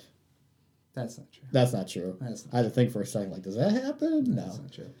son. That's not true. That's not true. I had to think for a second, like, does that happen? No. That's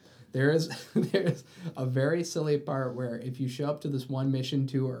not true. There's a very silly part where if you show up to this one mission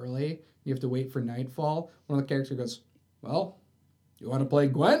too early, you have to wait for nightfall. One of the characters goes, well, you want to play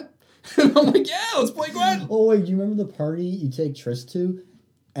Gwent? And I'm like, yeah, let's play Gwent. Oh, wait, do you remember the party you take Triss to?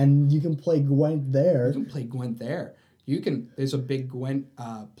 And you can play Gwent there. You can play Gwent there. There's a big Gwent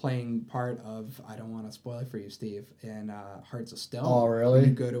playing part of, I don't want to spoil it for you, Steve, in Hearts of Stone. Oh, really?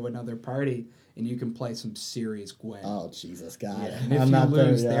 You go to another party and you can play some serious Gwent. Oh, Jesus, God. Yeah. And if you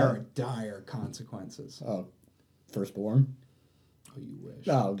lose, there are dire consequences. Oh, firstborn? Oh, you wish.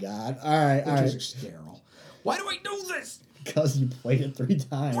 Oh, God. All right. Which is sterile. Why do I know this? Because you played it 3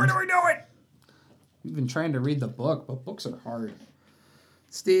 times. Where do I know it? We've been trying to read the book, but books are hard.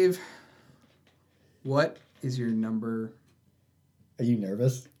 Steve, what is your number? Are you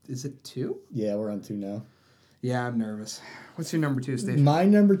nervous? Is it 2? Yeah, we're on 2 now. Yeah, I'm nervous. What's your number 2, Steve? My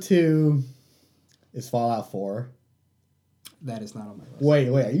number 2 is Fallout 4. That is not on my list. Wait,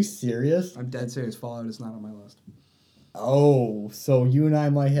 are you serious? I'm dead serious. Fallout is not on my list. Oh, so you and I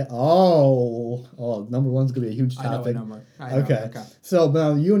might have... Oh, number 1's going to be a huge topic. I know what number. Okay. So,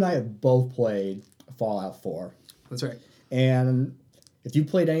 now you and I have both played Fallout 4. That's right. And if you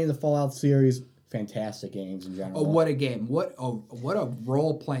played any of the Fallout series, fantastic games in general. Oh, what a game. What a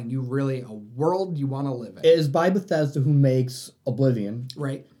role-playing. A world you want to live in. It is by Bethesda, who makes Oblivion.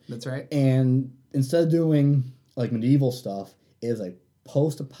 Right. That's right. And instead of doing like medieval stuff, it is a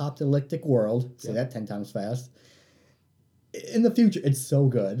post-apocalyptic world. Say that 10 times fast. In the future, it's so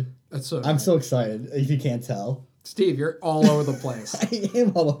good. I'm so excited, if you can't tell. Steve, you're all over the place. I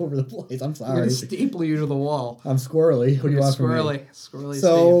am all over the place. I'm sorry. I'm going to staple you to the wall. I'm squirrely. What do you want from me? Squirrely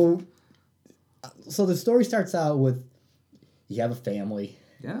Steve. So the story starts out with you have a family.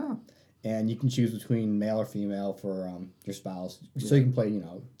 Yeah. And you can choose between male or female for your spouse. So you can play,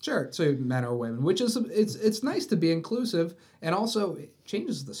 Sure, so men or women, which is, it's nice to be inclusive, and also it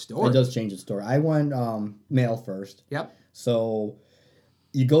changes the story. It does change the story. I went male first. Yep. So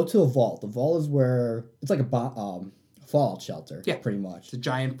you go to a vault. The vault is where, it's like a fallout shelter, pretty much. It's a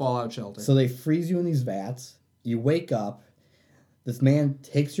giant fallout shelter. So they freeze you in these vats. You wake up. This man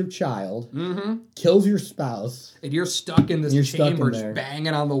takes your child, kills your spouse. And you're stuck in this chamber just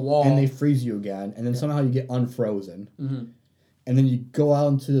banging on the wall. And they freeze you again. And then somehow you get unfrozen. Mm-hmm. And then you go out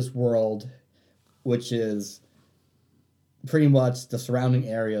into this world, which is pretty much the surrounding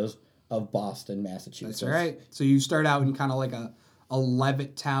areas of Boston, Massachusetts. That's right. So you start out in kind of like a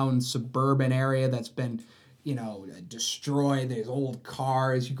Levittown suburban area that's been destroy these old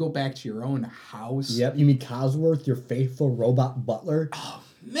cars. You go back to your own house. Yep, you meet Cosworth, your faithful robot butler. Oh,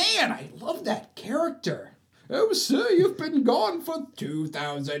 man, I love that character. Oh, sir, you've been gone for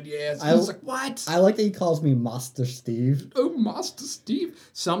 2,000 years. I was like, what? I like that he calls me Master Steve. Oh, Master Steve.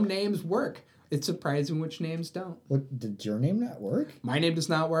 Some names work. It's surprising which names don't. What, did your name not work? My name does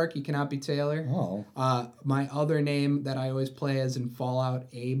not work. You cannot be Taylor. Oh. My other name that I always play as in Fallout,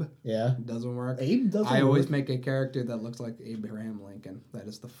 Abe. Yeah. Doesn't work. Abe doesn't work. I always make a character that looks like Abraham Lincoln. That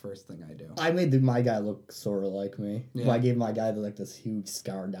is the first thing I do. I made my guy look sort of like me. Yeah. But I gave my guy this huge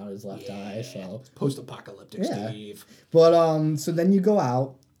scar down his left eye. So post-apocalyptic Steve. But so then you go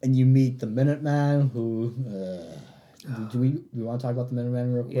out and you meet the Minutemen who... Do we want to talk about the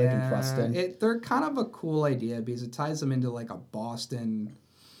Minutemen real quick in Preston? They're kind of a cool idea because it ties them into like a Boston.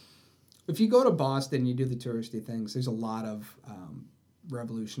 If you go to Boston, you do the touristy things. There's a lot of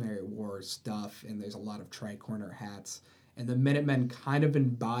Revolutionary War stuff, and there's a lot of tricorner hats. And the Minutemen kind of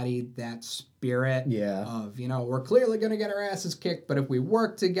embodied that spirit of, we're clearly going to get our asses kicked, but if we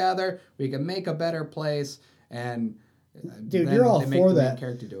work together, we can make a better place. And dude, you're all for that.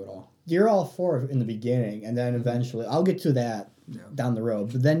 Character do it all. You're all for it in the beginning, and then eventually, I'll get to that down the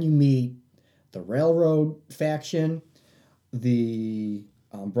road. But then you meet the Railroad faction, the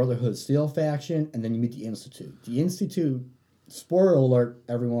Brotherhood of Steel faction, and then you meet the Institute. The Institute, spoiler alert,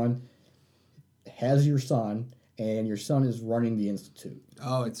 everyone, has your son, and your son is running the Institute.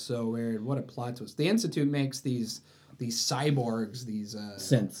 Oh, it's so weird. What a plot twist. The Institute makes these cyborgs, these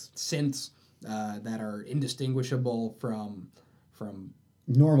synths that are indistinguishable from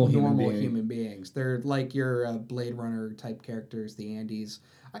normal human beings. They're like your Blade Runner type characters, the Andes.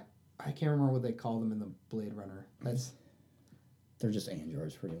 I can't remember what they call them in the Blade Runner. They're just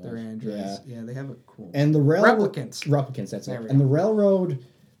androids, pretty much. They're androids. Yeah, they have a cool... And the replicants. Replicants, that's it. And the Railroad,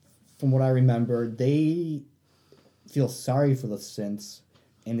 from what I remember, they feel sorry for the synths,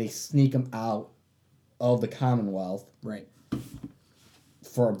 and they sneak them out of the Commonwealth. Right.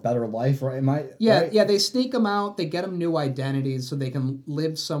 For a better life, right? Yeah, they sneak them out, they get them new identities so they can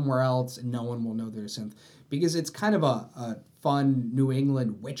live somewhere else and no one will know they're a synth. Because it's kind of a fun New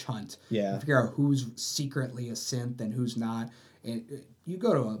England witch hunt. Yeah. To figure out who's secretly a synth and who's not. And you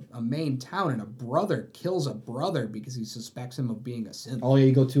go to a main town and a brother kills a brother because he suspects him of being a synth. Oh, yeah,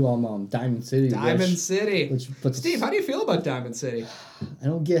 you go to Diamond City. City. Steve, how do you feel about Diamond City? I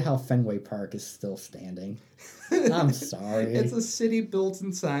don't get how Fenway Park is still standing. I'm sorry. It's a city built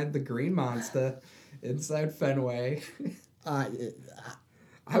inside the Green Monster, inside Fenway.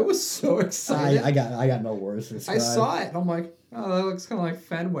 I was so excited. I got no words to describe. I saw it, and I'm like, oh, that looks kind of like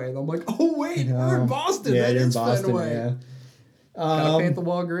Fenway. And I'm like, oh, wait, we're in Boston. Yeah, that you're is in Boston, Fenway. Yeah. Gotta paint the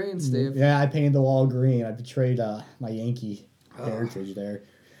wall green, Steve. Yeah, I painted the wall green. I betrayed my Yankee heritage there.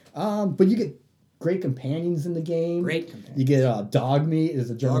 But you get great companions in the game. Great companions. You get Dogmeat is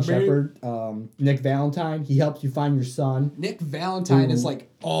a German Shepherd. Nick Valentine, he helps you find your son. Nick Valentine is Nick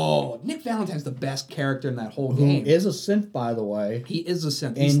Valentine's the best character in that whole game. Is a synth, by the way. He is a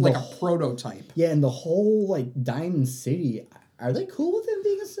synth. He's like a prototype. Yeah, and the whole Diamond City, are they cool with him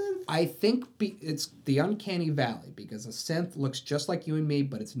being a synth? I think it's the uncanny valley because a synth looks just like you and me,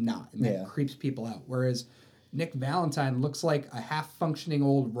 but it's not, and that creeps people out. Whereas Nick Valentine looks like a half-functioning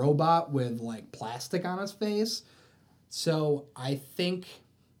old robot with plastic on his face. So I think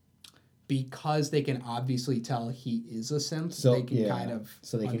because they can obviously tell he is a synth, they can kind of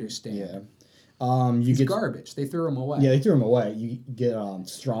understand. He's garbage. They threw him away. Yeah, they threw him away. You get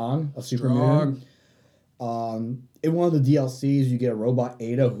Strong, a Superman. In one of the DLCs, you get a robot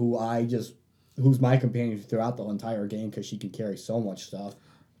Ada who's my companion throughout the entire game because she can carry so much stuff.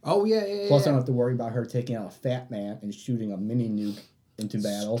 Oh, yeah. Plus, I don't have to worry about her taking out a fat man and shooting a mini nuke into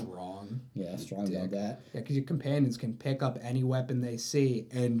battle. Strong. Yeah, strong about that. Yeah, because your companions can pick up any weapon they see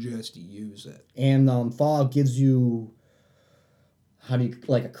and just use it. And Fallout gives you, a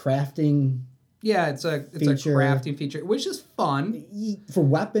crafting... Yeah, it's a crafting feature, which is fun. For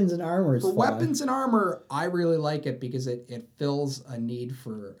weapons and armor, it's fun. For weapons and armor, I really like it because it fills a need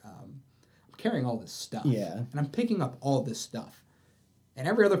for... I'm carrying all this stuff. Yeah. And I'm picking up all this stuff. And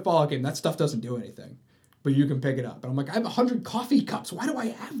every other Fallout game, that stuff doesn't do anything. But you can pick it up. And I'm like, I have 100 coffee cups. Why do I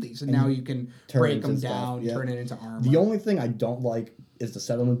have these? And now you can break them down, turn it into armor. The only thing I don't like is the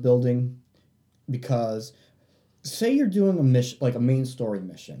settlement building. Because say you're doing a mission, like a main story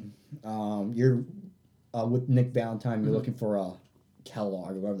mission. You're with Nick Valentine. You're looking for a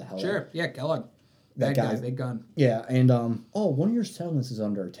Kellogg or whatever the hell. Sure, yeah, Kellogg. That guy, big gun. Yeah, and one of your settlements is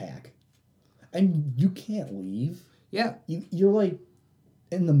under attack, and you can't leave. Yeah, you're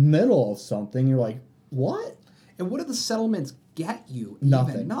in the middle of something. You're like, what? And what do the settlements get you?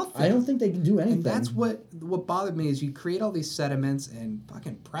 Nothing. Even nothing. I don't think they can do anything. And that's what bothered me is you create all these sediments, and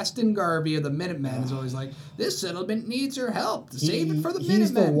fucking Preston Garvey of the Minutemen is always like, this settlement needs your help to save it for the Minutemen.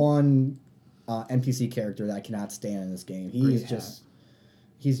 He's the one NPC character that I cannot stand in this game. He's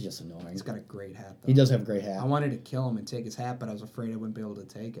just annoying. He's got a great hat, though. He does have a great hat. I wanted to kill him and take his hat, but I was afraid I wouldn't be able to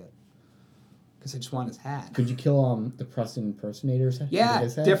take it. Because I just want his hat. Could you kill the Preston impersonator's hat? Yeah,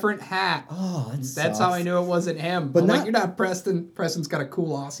 different hat. Oh, that's how I knew it wasn't him. But like, you're not Preston. Preston's got a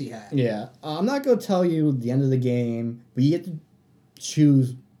cool Aussie hat. Yeah. I'm not going to tell you the end of the game, but you get to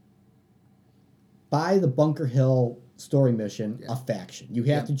choose by the Bunker Hill story mission a faction. You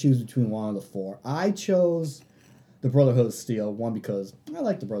have to choose between one of the four. I chose the Brotherhood of Steel, one because I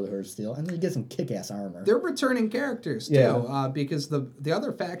like the Brotherhood of Steel, and then you get some kick-ass armor. They're returning characters, too, because the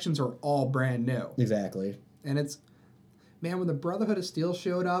other factions are all brand new. Exactly. And it's, man, when the Brotherhood of Steel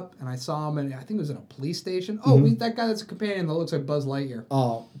showed up, and I saw him, and I think it was in a police station. Oh, that guy that's a companion that looks like Buzz Lightyear.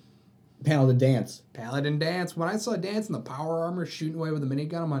 Oh, Paladin Danse. Paladin Danse. When I saw Danse in the power armor shooting away with a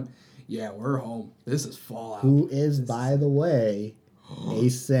minigun, I'm like, yeah, we're home. This is Fallout. Who is, by the way, a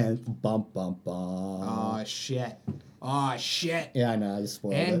synth. Bum, bum, bum. Oh, shit. Oh, shit. Yeah, I know. I just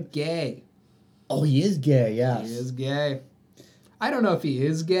spoiled it. And gay. Oh, he is gay, yes. He is gay. I don't know if he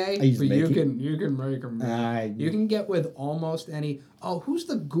is gay, but you can make him. You can get with almost any. Oh, who's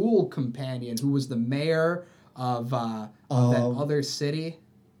the ghoul companion who was the mayor of that other city?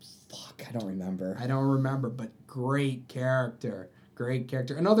 Fuck, I don't remember. I don't remember, but great character. Great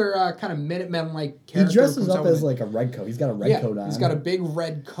character. Another kind of Minutemen-like character. He dresses up as like a red coat. He's got a red coat on. He's got a big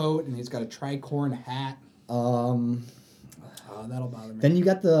red coat, and he's got a tricorn hat. Oh, that'll bother me. Then you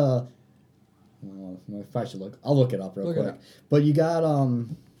got the... if I should look... I'll look it up real quick. But you got...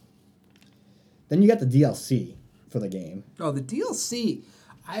 Then you got the DLC for the game. Oh, the DLC.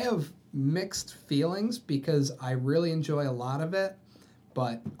 I have mixed feelings because I really enjoy a lot of it,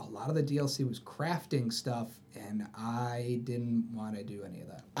 but a lot of the DLC was crafting stuff, and I didn't want to do any of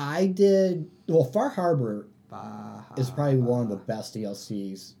that. I did... Well, Far Harbor is probably one of the best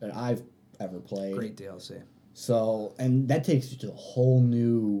DLCs that I've ever played. Great DLC. So, and that takes you to a whole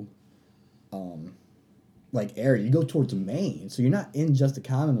new, area. You go towards Maine, so you're not in just the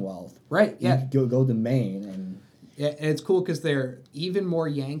Commonwealth. Right, yeah. You go to Maine, and... Yeah, and it's cool because they're even more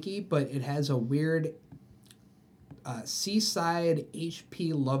Yankee, but it has a weird seaside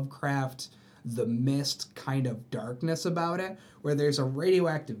H.P. Lovecraft, The Mist kind of darkness about it, where there's a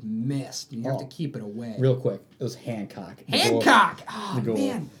radioactive mist, and you have to keep it away. Real quick, it was Hancock. Hancock! Oh,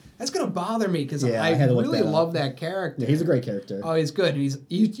 man. That's going to bother me because I really love that character. Yeah, he's a great character. Oh, he's good.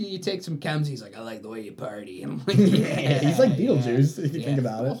 You take some chems, he's like, I like the way you party. And I'm like, yeah. He's like Beetlejuice, if you think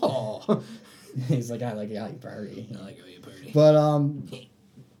about it. Oh. He's like, I like how you party. I like how you party. But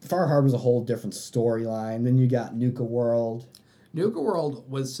Far Harbor's a whole different storyline. Then you got Nuka World. Nuka World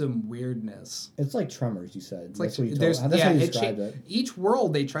was some weirdness. It's like Tremors, you said. It's that's like, that's how you described it. Each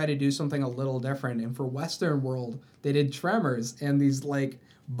world, they try to do something a little different. And for Western World, they did Tremors. And these,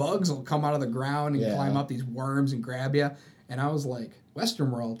 bugs will come out of the ground and climb up these worms and grab you. And I was like,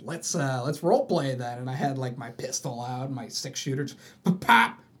 Western World, let's role play that. And I had my pistol out, my 6-shooter, just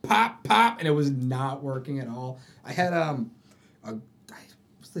pop, pop, pop, and it was not working at all. I had was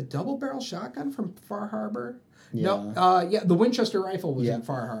the double barrel shotgun from Far Harbor? Yeah. No, the Winchester rifle was in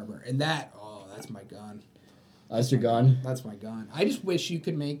Far Harbor, and that's my gun. That's your gun? That's my gun. I just wish you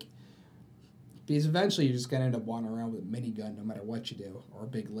could make. Because eventually you're just going to end up wandering around with a minigun no matter what you do, or a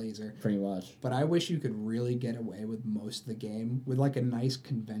big laser. Pretty much. But I wish you could really get away with most of the game with a nice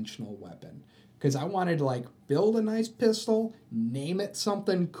conventional weapon. Because I wanted to build a nice pistol, name it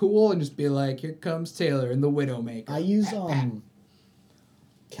something cool, and just be like, here comes Taylor and the Widowmaker. I use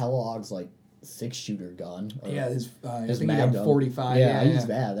Kellogg's 6-shooter gun. His Magnum. I think he got 45. Yeah, I use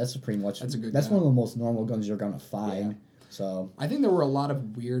that. That's pretty much. That's a good. That's gun. one of the most normal guns you're gonna find. Yeah. So I think there were a lot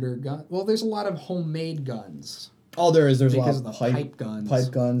of weirder guns. Well, there's a lot of homemade guns. Oh, there is. There's because a lot of the pipe guns.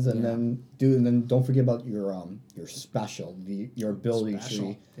 Pipe guns, and then don't forget about your special, your ability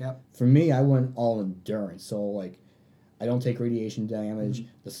tree. Yep. For me, I went all endurance. So I don't take radiation damage.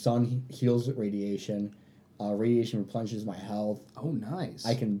 Mm-hmm. The sun heals radiation. Radiation replenishes my health. Oh, nice.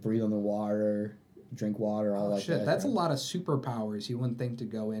 I can breathe underwater, drink water, all that. Shit, that's a lot of superpowers you wouldn't think to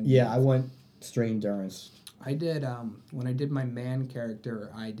go in. Yeah, I went straight endurance. I did, when I did my man character,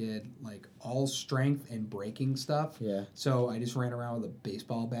 I did, all strength and breaking stuff. Yeah. So I just ran around with a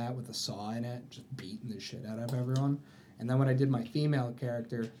baseball bat with a saw in it, just beating the shit out of everyone. And then when I did my female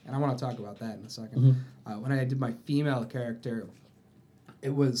character, and I want to talk about that in a second. Mm-hmm. When I did my female character,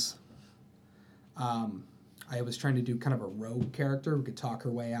 it was, I was trying to do kind of a rogue character who could talk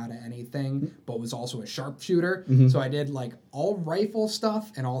her way out of anything, but was also a sharpshooter. So I did like all rifle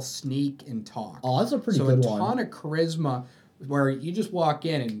stuff and all sneak and talk. Oh, that's a pretty good one. So a ton of charisma where you just walk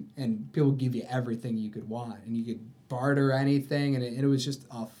in and people give you everything you could want. And you could barter anything. And it was just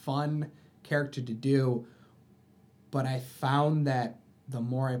a fun character to do. But I found that the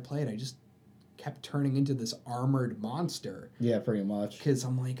more I played, I just kept turning into this armored monster. Yeah, pretty much. Because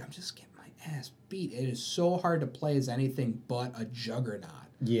I'm like, I'm just getting my ass beat. It is so hard to play as anything but a juggernaut.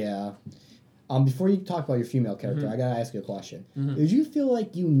 Yeah. Before you talk about your female character, I gotta ask you a question. Did you feel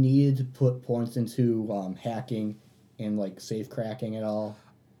like you needed to put points into hacking and like safe cracking at all?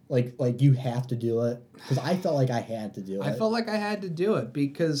 Like you have to do it? Because I felt like I had to do it. I felt like I had to do it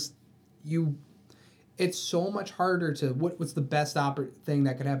because it's so much harder to what's the best thing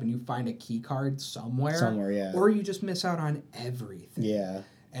that could happen? You find a key card somewhere, yeah, or you just miss out on everything. Yeah.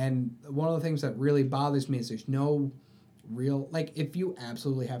 And one of the things that really bothers me is there's no real, like, if you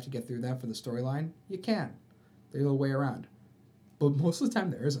absolutely have to get through that for the storyline, you can. There's a way around. But most of the time,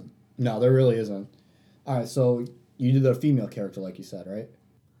 there isn't. No, there really isn't. All right, so you did a female character, like you said, right?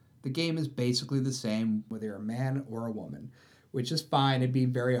 The game is basically the same whether you're a man or a woman, which is fine. It'd be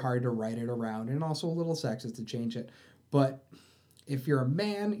very hard to write it around and also a little sexist to change it. But if you're a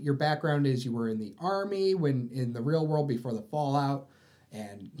man, your background is you were in the army when in the real world before the fallout.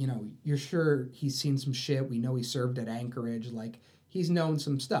 And, you know, you're sure he's seen some shit. We know he served at Anchorage. Like, he's known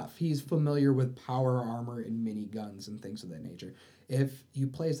some stuff. He's familiar with power armor and miniguns and things of that nature. If you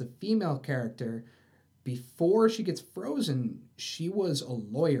play as a female character, before she gets frozen, she was a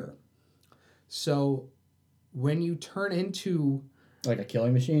lawyer. So when you turn into... like a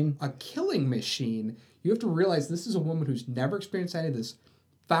killing machine? A killing machine, you have to realize this is a woman who's never experienced any of this,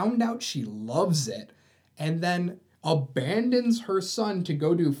 found out she loves it, and then abandons her son to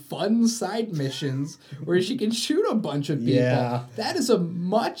go do fun side missions where she can shoot a bunch of people. Yeah. That is a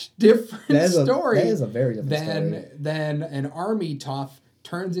much different story. That is a very different story. Than an army tough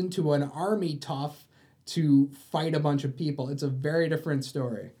turns into an army tough to fight a bunch of people. It's a very different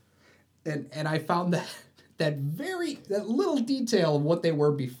story. And I found that little detail of what they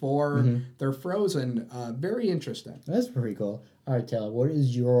were before they're frozen very interesting. That's pretty cool. All right, Taylor, what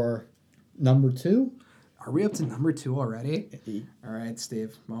is your number 2? Are we up to number 2 already? All right,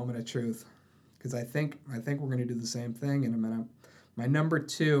 Steve. Moment of truth, because I think we're gonna do the same thing in a minute. My number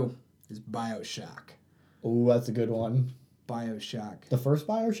 2 is BioShock. Oh, that's a good one. BioShock. The first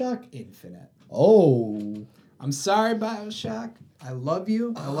BioShock? Infinite. Oh. I'm sorry, BioShock. I love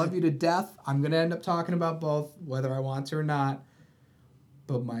you. I love you to death. I'm gonna end up talking about both, whether I want to or not.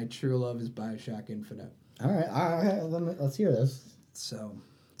 But my true love is BioShock Infinite. All right. Let's hear this. So,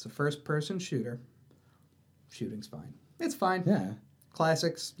 it's a first-person shooter. Shooting's fine. It's fine. Yeah.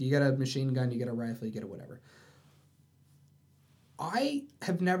 Classics. You get a machine gun, you get a rifle, you get a whatever.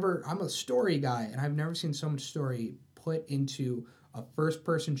 I'm a story guy, and I've never seen so much story put into a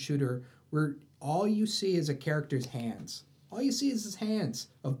first-person shooter where all you see is a character's hands. All you see is his hands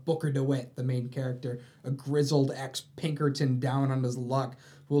of Booker DeWitt, the main character, a grizzled ex-Pinkerton down on his luck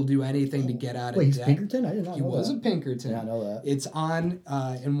who will do anything to get out of debt. Wait, he's Pinkerton? I did not know that. He was a Pinkerton. I did not know that. It's on,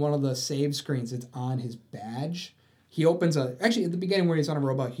 in one of the save screens, it's on his badge. He opens actually at the beginning where he's on a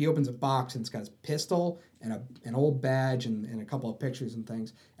robot, he opens a box and it's got his pistol and an old badge and a couple of pictures and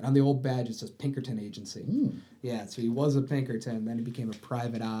things. And on the old badge it says Pinkerton Agency. Yeah, so he was a Pinkerton, then he became a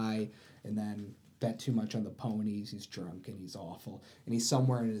private eye, and then bet too much on the ponies. He's drunk and he's awful. And he's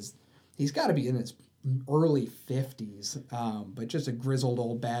somewhere he's got to be in his early 50s, but just a grizzled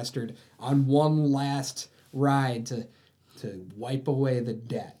old bastard on one last ride to wipe away the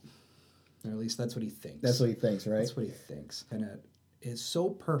debt. Or at least that's what he thinks. That's what he thinks, right? That's what he thinks. And it is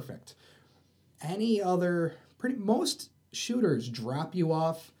so perfect. Most shooters drop you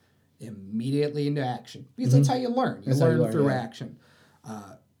off immediately into action. Because that's how you learn. You learn through action.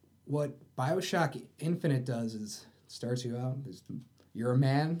 What BioShock Infinite does is it starts you out. You're a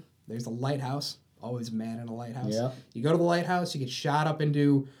man. There's a lighthouse. Always a man in a lighthouse. Yeah. You go to the lighthouse. You get shot up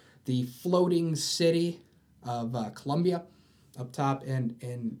into the floating city of Columbia up top,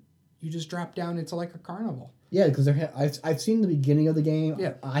 and you just drop down into like a carnival. Yeah, because I've seen the beginning of the game.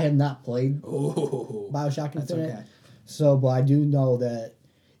 Yeah. I have not played BioShock Infinite. Okay. So, but I do know that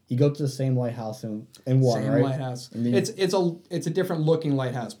you go to the same lighthouse in one, same right? Lighthouse. It's a different looking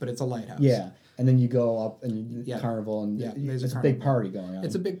lighthouse, but it's a lighthouse. Yeah, and then you go up and you carnival, and it's a big party going on.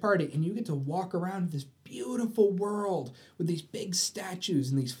 It's a big party, and you get to walk around this beautiful world with these big statues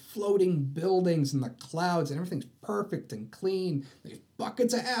and these floating buildings and the clouds, and everything's perfect and clean. There's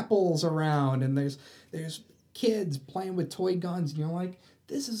buckets of apples around, and there's kids playing with toy guns, and you're like,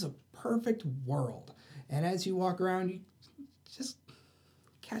 this is a perfect world. And as you walk around, you just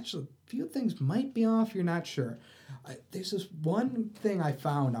catch a few things might be off. You're not sure. There's this one thing I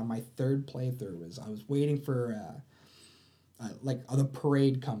found on my third playthrough is I was waiting for the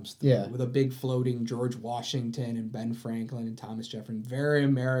parade comes through with a big floating George Washington and Ben Franklin and Thomas Jefferson. Very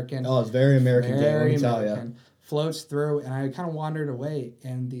American. Oh, it's very American game, let me tell you. Floats through, and I kind of wandered away,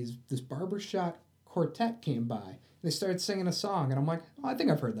 and this barbershop quartet came by. They started singing a song, and I'm like, oh, I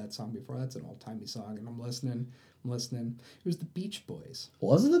think I've heard that song before. That's an old-timey song, and I'm listening. It was the Beach Boys.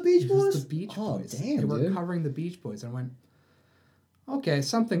 Was it the Beach Boys? It was the Beach Boys. Damn, they were covering the Beach Boys, and I went, okay,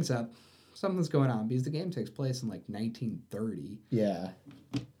 something's up. Something's going on, because the game takes place in, 1930. Yeah.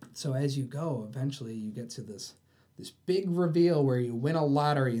 So as you go, eventually you get to this big reveal where you win a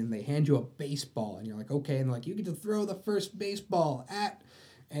lottery and they hand you a baseball and you're like, okay, and you get to throw the first baseball at,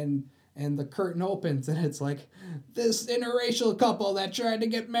 and the curtain opens and it's like, this interracial couple that tried to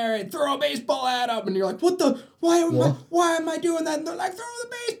get married, throw a baseball at them, and you're like, why am I doing that? And they're like, throw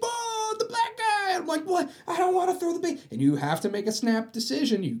the baseball, the black guy. I'm like, what? I don't want to throw the baseball. And you have to make a snap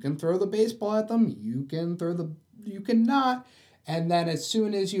decision. You can throw the baseball at them. You cannot. And then as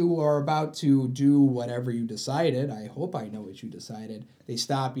soon as you are about to do whatever you decided, I hope I know what you decided, they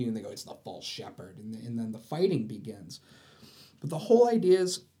stop you and they go, it's the false shepherd. And then the fighting begins. But the whole idea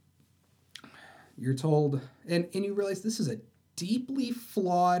is you're told, and you realize this is a deeply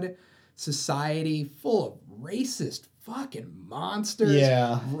flawed society full of racist fucking monsters,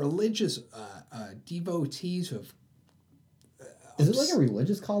 religious devotees who have... Is it like a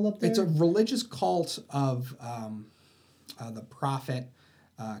religious cult up there? It's a religious cult of... the prophet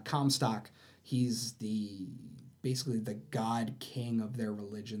Comstock. He's basically the god king of their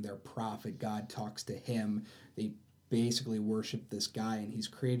religion, their prophet. God talks to him. They basically worship this guy, and he's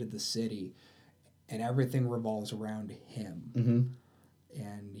created the city, and everything revolves around him. Mm-hmm.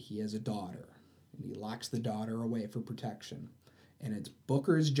 And he has a daughter, and he locks the daughter away for protection. And it's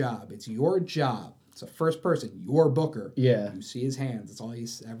Booker's job. It's your job. It's a first person. You're Booker. Yeah. You see his hands. That's all you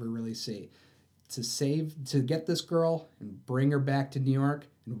ever really see. To get this girl and bring her back to New York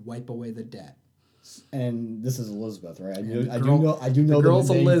and wipe away the debt. And this is Elizabeth, right? I do the know girl's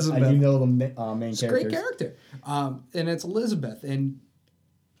the name, Elizabeth. I do know the main It's character. a great character, and it's Elizabeth, and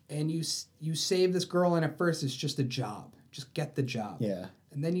you save this girl, and at first it's just a job, just get the job. Yeah.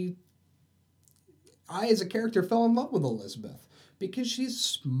 And then I as a character fell in love with Elizabeth because she's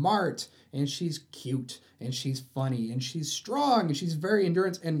smart and she's cute and she's funny and she's strong and she's very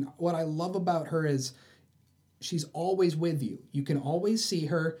endurance. And what I love about her is she's always with you. You can always see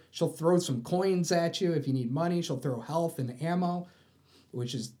her. She'll throw some coins at you if you need money. She'll throw health and ammo,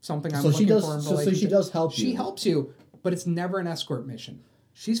 which is something I'm looking for in relationship. So she does help you. She helps you, but it's never an escort mission.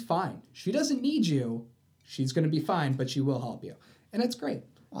 She's fine. She doesn't need you. She's going to be fine, but she will help you. And it's great.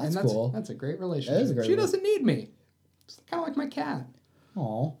 That's cool. That's a great relationship. That is a great she doesn't need me. It's kind of like my cat.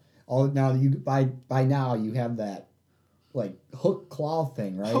 Oh, now by now you have that hook claw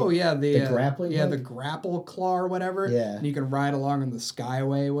thing, right? Oh yeah, the grappling. Yeah, hook? the grapple claw or whatever. Yeah. And you can ride along in the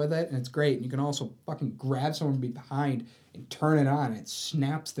skyway with it, and it's great. And you can also fucking grab someone behind and turn it on. And it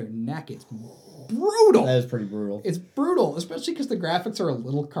snaps their neck. It's brutal. That is pretty brutal. It's brutal, especially because the graphics are a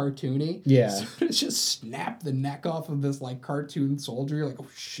little cartoony. Yeah. So it's just snap the neck off of this cartoon soldier. You're like, oh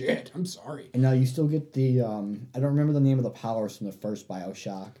shit, I'm sorry. And now you still get the I don't remember the name of the powers from the first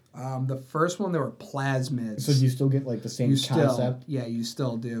BioShock. The first one, there were plasmids. So you still get the same concept? Yeah, you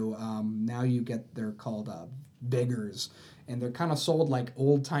still do. Now they're called Vigors. And they're kind of sold like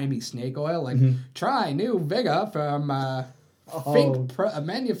old-timey snake oil. Try new Vigor from Fink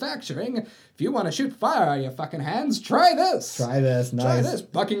Manufacturing. If you want to shoot fire out of your fucking hands, try this. Nice. Try this.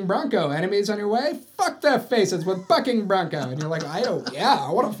 Bucking Bronco. Enemies on your way? Fuck their faces with Bucking Bronco. And you're like, I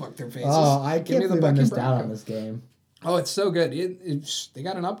want to fuck their faces. Oh, I can't believe I missed out on this game. Oh, it's so good. They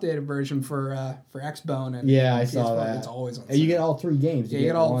got an updated version for Xbone. And yeah, I saw that. It's always on sale. You get all 3 games. You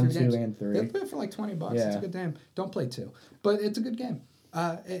get all 1, 2, and 3. They play it for $20. Yeah. It's a good game. Don't play 2, but it's a good game.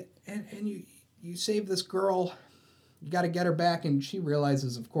 And you save this girl. You got to get her back, and she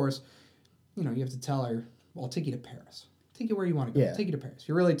realizes, of course, you have to tell her, well, I'll take you to Paris. Take you where you want to go. Yeah. Take you to Paris.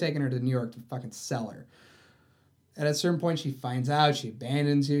 You're really taking her to New York to fucking sell her. At a certain point, she finds out, she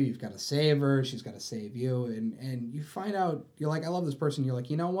abandons you, you've got to save her, she's got to save you, and you find out, you're like, I love this person, you're like,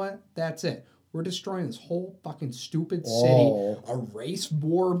 you know what? That's it. We're destroying this whole fucking stupid city. A race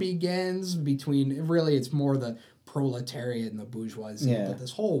war begins between, really, it's more the proletariat and the bourgeoisie, but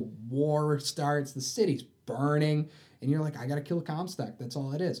this whole war starts, the city's burning, and you're like, I got to kill Comstock, that's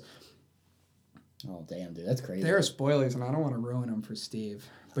all it is. Oh, damn, dude, that's crazy. There are spoilers, and I don't want to ruin them for Steve,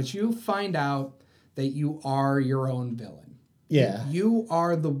 but you find out that you are your own villain. Yeah. You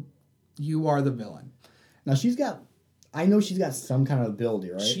are the villain. Now I know she's got some kind of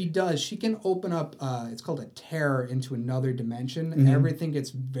ability, right? She does. She can open up, it's called a tear into another dimension. Mm-hmm. Everything gets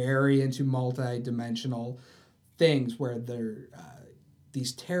very into multi-dimensional things where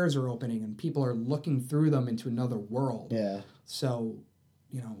these tears are opening and people are looking through them into another world. Yeah. So,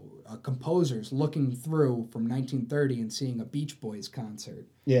 a composer's looking through from 1930 and seeing a Beach Boys concert.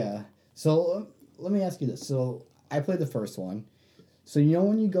 Yeah. So let me ask you this. So I played the first one. So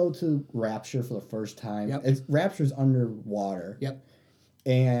when you go to Rapture for the first time, Yep. Rapture's underwater. Yep.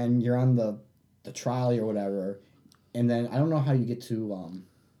 And you're on the trolley or whatever, and then I don't know how you get to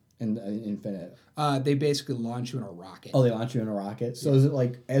Infinite. They basically launch you in a rocket. Oh, they launch you in a rocket. So is it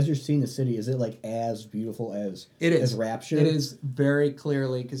like, as you're seeing the city, is it like as beautiful as it is as Rapture? It is very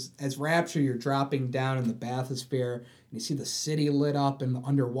clearly, because as Rapture, you're dropping down in the bathysphere and you see the city lit up and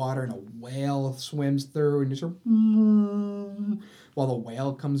underwater, and a whale swims through, and you sort of while the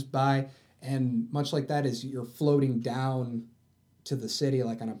whale comes by, and much like that is you're floating down to the city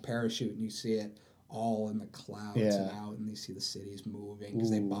like on a parachute, and you see it all in the clouds and out, and you see the cities moving because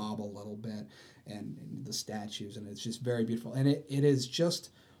they bob a little bit, and the statues, and it's just very beautiful. And it is just,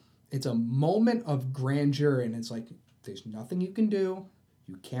 it's a moment of grandeur, and it's like there's nothing you can do.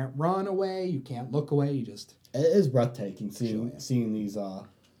 You can't run away. You can't look away. You just... It is breathtaking seeing these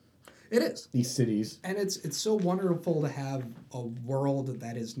It is. These cities. And it's so wonderful to have a world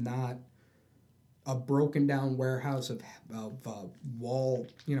that is not a broken down warehouse of wall,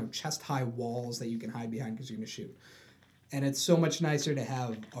 chest high walls that you can hide behind because you're going to shoot. And it's so much nicer to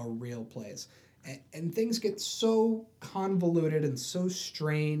have a real place. And things get so convoluted and so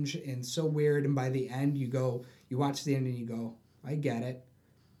strange and so weird. And by the end, you watch the end and you go, I get it.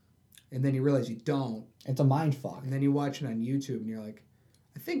 And then you realize you don't. It's a mind fuck. And then you watch it on YouTube and you're like,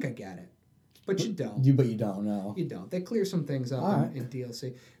 I think I get it. But you don't. But you don't, no. You don't. They clear some things up in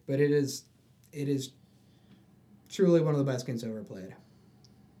DLC. But it is truly one of the best games I've ever played.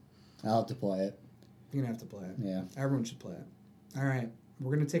 I'll have to play it. You're going to have to play it. Yeah. Everyone should play it. All right.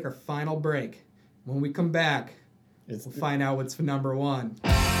 We're going to take our final break. When we come back, we'll find out what's for number one.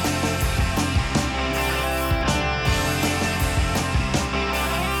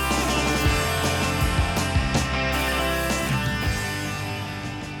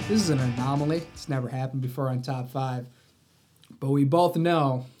 This is an anomaly. It's never happened before on Top 5. But we both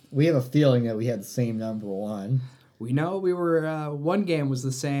know... We have a feeling that we had the same number one. We know we were... one game was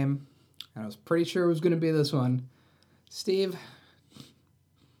the same. And I was pretty sure it was going to be this one. Steve...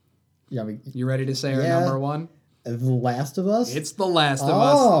 Yeah, you ready to say our number one? The Last of Us? It's The Last of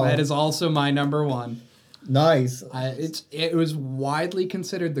Us. That is also my number one. Nice. It was widely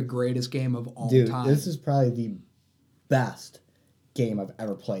considered the greatest game of all time. This is probably the best game I've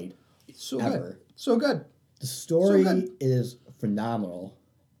ever played. So ever. Good. So good. The story is phenomenal.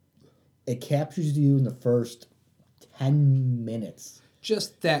 It captures you in the first 10 minutes.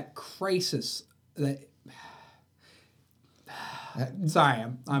 Just that crisis that... Sorry,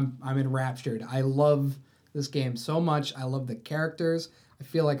 I'm enraptured. I love this game so much. I love the characters. I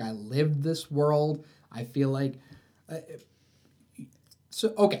feel like I lived this world. I feel like...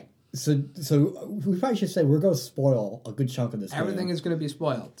 okay. So we probably should say we're going to spoil a good chunk of this Everything game. is going to be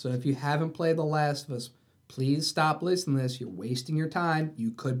spoiled. So if you haven't played The Last of Us, please stop listening to this. You're wasting your time.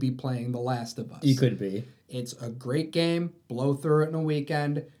 You could be playing The Last of Us. You could be. It's a great game. Blow through it in a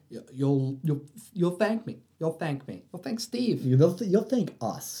weekend. You'll thank me. You'll thank me. You'll thank Steve. You'll thank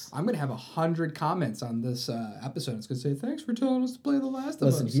us. I'm going to have 100 comments on this episode. It's going to say, thanks for telling us to play The Last of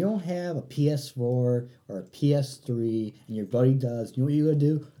Us. Listen, if you don't have a PS4 or a PS3 and your buddy does, you know what you got to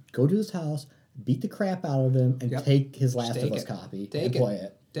do? Go to his house, beat the crap out of him, and take his Last of Us copy and play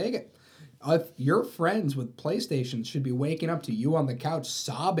it. Take it. If your friends with PlayStations should be waking up to you on the couch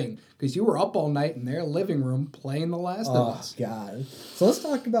sobbing because you were up all night in their living room playing The Last of Us. Oh, God. So let's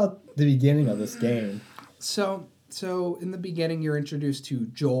talk about the beginning of this game. So in the beginning, you're introduced to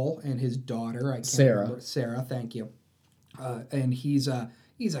Joel and his daughter. Sarah. Sarah, thank you. And he's a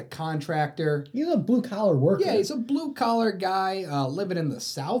contractor. He's a blue-collar worker. Yeah, he's a blue-collar guy living in the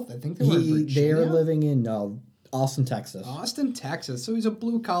South. I think they were in Virginia. They're living in Austin, Texas. Austin, Texas. So he's a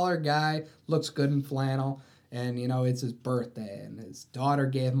blue-collar guy, looks good in flannel, and, it's his birthday, and his daughter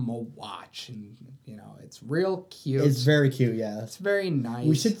gave him a watch, and, it's real cute. It's very cute, yeah. It's very nice.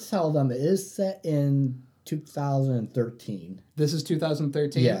 We should tell them it is set in 2013. This is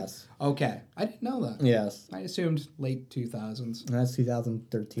 2013? Yes. Okay. I didn't know that. Yes. I assumed late 2000s. That's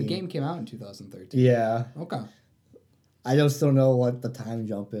 2013. The game came out in 2013. Yeah. Okay. I just don't know what the time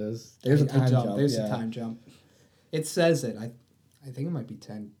jump is. There's a time jump. There's a time jump. It says it. I think it might be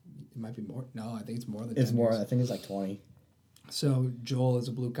 10. It might be more. No, I think it's more than 10 It's more. years. I think it's like 20. So Joel is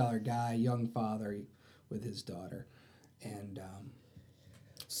a blue-collar guy, young father. He with his daughter, and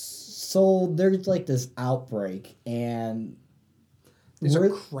So there's like this outbreak, and there's a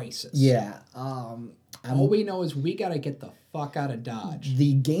crisis. Yeah. All we know is we gotta get the fuck out of Dodge.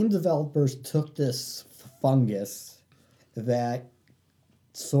 The game developers took this fungus that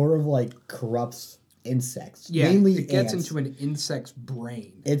sort of like corrupts insects. Yeah, mainly it gets ants. into an insect's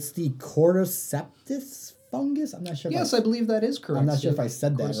brain. It's the Cordyceps fungus. I'm not sure. Yes, I believe that is correct. I'm not sure if I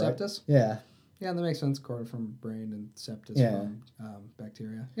said that right. Cordyceps? Yeah. Yeah, that makes sense. Corda from brain and septis from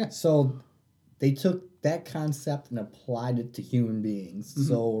bacteria. Yeah. So they took that concept and applied it to human beings. Mm-hmm.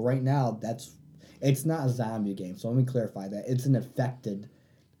 So right now, it's not a zombie game. So let me clarify that. It's an infected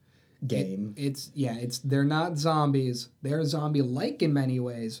game. They're not zombies. They're zombie-like in many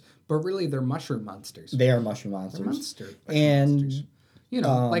ways, but really they're mushroom monsters. They are mushroom monsters. Monsters. And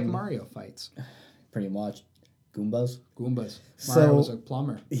like Mario fights. Pretty much. Goombas. Mario is a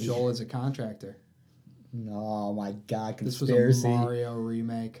plumber. Joel is a contractor. Oh my god, This was conspiracy. a Mario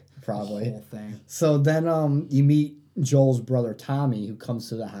remake. Probably. The whole thing. So then you meet Joel's brother Tommy, who comes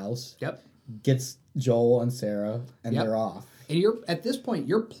to the house. Yep. Gets Joel and Sarah, and Yep. they're off. And at this point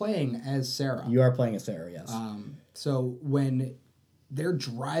you're playing as Sarah. You are playing as Sarah, yes. So when they're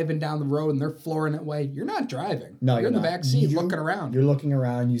driving down the road and they're flooring it away, you're not driving. No, you're in the not. back seat looking around. You're looking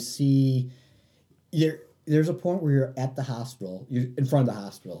around. You see, there's a point where you're at the hospital. You're in front of the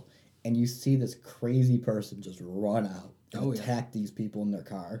hospital, and you see this crazy person just run out and attack these people in their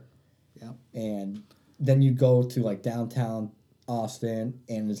car. Yep. And then you go to like downtown Austin,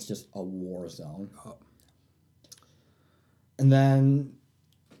 and it's just a war zone. Oh. And then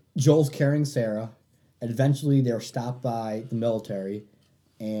Joel's carrying Sarah. And eventually, they're stopped by the military,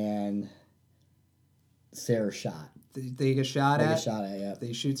 and Sarah's shot. They get shot They at. get shot at, yeah.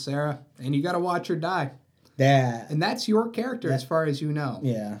 They shoot Sarah, and you got to watch her die. And that's your character, as far as you know.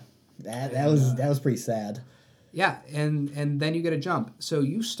 Yeah, that was pretty sad. Yeah, and then you get a jump. So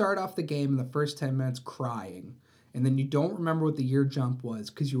you start off the game in the first 10 minutes crying, and then you don't remember what the year jump was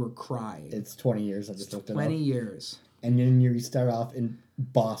because you were crying. It's 20 years. I just looked it up. 20 years. And then you start off in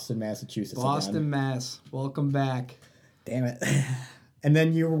Boston, Massachusetts. Boston, Mass. Welcome back. Damn it. And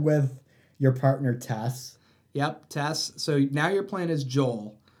then you were with your partner, Tess. Yep, Tess. So now you're playing as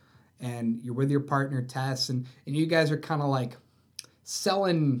Joel, and you're with your partner, Tess, and you guys are kind of like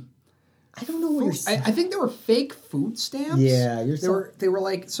selling... I don't know what you're saying. I think they were fake food stamps. Yeah, they were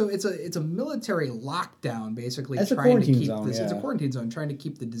like, so it's a military lockdown basically. It's trying a quarantine to keep zone. It's a quarantine zone trying to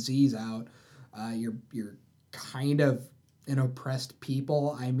keep the disease out. You're kind of an oppressed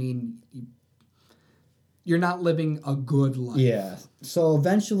people. I mean, you're not living a good life. Yeah. So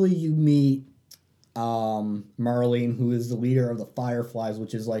eventually you meet Marlene, who is the leader of the Fireflies,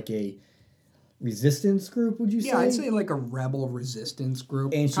 which is like a resistance group, would you say? Yeah, I'd say like a rebel resistance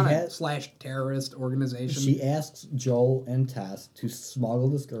group. And / terrorist organization. She asks Joel and Tess to smuggle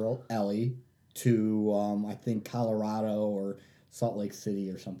this girl, Ellie, to, I think, Colorado or Salt Lake City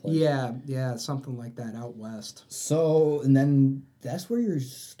or someplace. Yeah, something like that out west. So, and then that's where your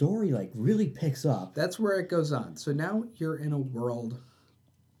story, like, really picks up. That's where it goes on. So now you're in a world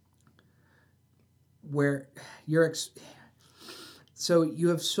where so you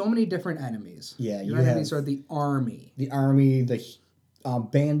have so many different enemies. Yeah, your enemies are the army. The army, the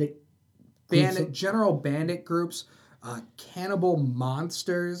bandit general bandit groups, cannibal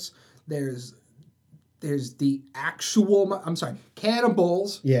monsters. There's the actual,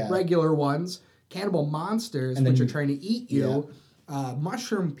 cannibals, regular ones, cannibal monsters, which are trying to eat you,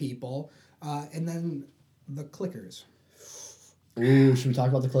 mushroom people, and then the clickers. Ooh, should we talk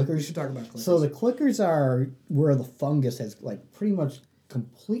about the clickers? We should talk about clickers. So the clickers are where the fungus has like pretty much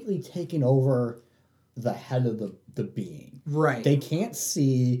completely taken over the head of the being. Right. They can't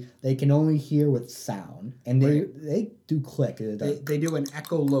see. They can only hear with sound, and they do click. They do an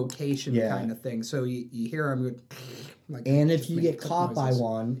echolocation kind of thing. So you hear them. Like, and if you get caught by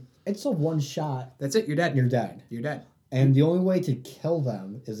one, it's a one shot. That's it. You're dead. You're dead. You're dead. And the only way to kill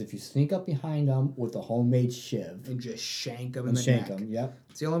them is if you sneak up behind them with a homemade shiv. And just shank them in the neck. Them, yep.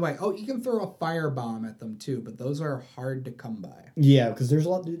 It's the only way. Oh, you can throw a firebomb at them too, but those are hard to come by. Yeah, because there's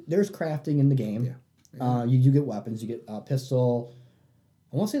crafting in the game. Yeah. You do get weapons. You get a pistol.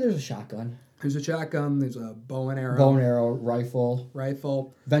 I want to say there's a shotgun. There's a shotgun. There's a bow and arrow. Bow and arrow, rifle.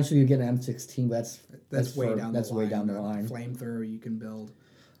 Eventually you get an M16, but that's way down the line. Way down the line. Flamethrower you can build.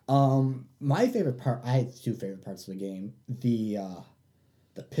 My favorite part, I had two favorite parts of the game. The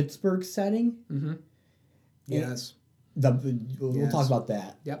Pittsburgh setting. Mm-hmm. Yes. We'll talk about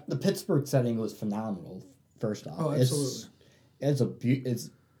that. Yep. The Pittsburgh setting was phenomenal. First off, absolutely.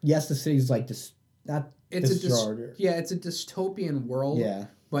 Yes, the city's like not it's disjointed. it's a dystopian world. Yeah.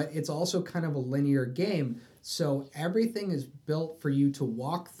 But it's also kind of a linear game, so everything is built for you to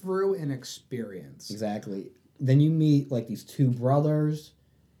walk through and experience. Exactly. Then you meet like these two brothers,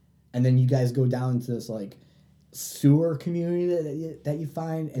 and then you guys go down to this like sewer community that you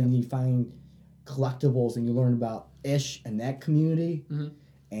find, and you find collectibles, and you learn about Ish and that community,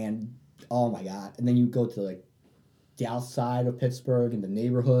 and oh my god! And then you go to like the outside of Pittsburgh and the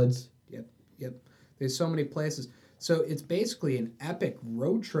neighborhoods. Yep. There's so many places. So it's basically an epic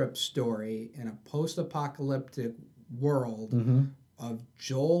road trip story in a post-apocalyptic world of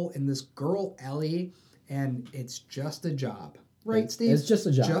Joel and this girl Ellie, and it's just a job, right, Steve? It's just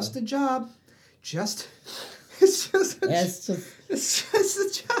a job. Just a job. It's just a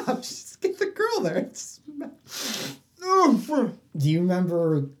job. Just get the girl there. Do you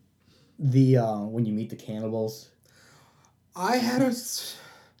remember the when you meet the cannibals?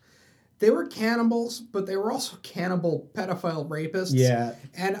 They were cannibals, but they were also cannibal pedophile rapists. Yeah.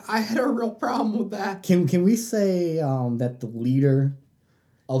 And I had a real problem with that. Can we say that the leader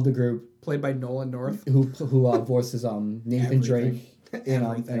of the group, played by Nolan North, who voices Nathan Drake in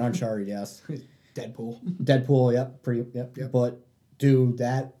Uncharted, yes. Deadpool, yep. But dude,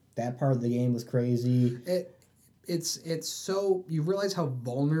 that part of the game was crazy. It's so you realize how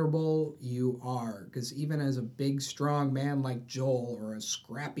vulnerable you are, because even as a big strong man like Joel or a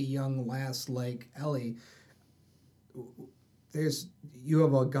scrappy young lass like Ellie, you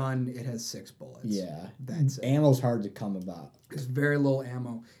have a gun, it has 6 bullets. Yeah, that's it. Ammo's hard to come about. There's very little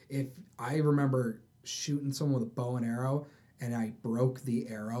ammo. If I remember shooting someone with a bow and arrow and I broke the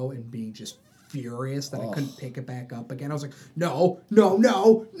arrow and being just furious that I couldn't pick it back up again. I was like, no.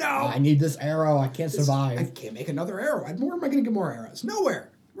 I need this arrow. I can't survive. I can't make another arrow. Where am I going to get more arrows?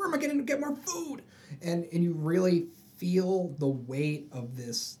 Nowhere. Where am I going to get more food? And you really feel the weight of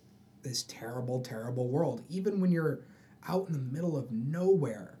this terrible, terrible world. Even when you're out in the middle of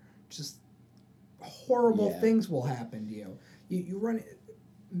nowhere, just horrible things will happen to you. You run...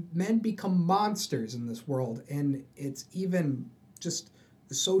 Men become monsters in this world, and it's even just...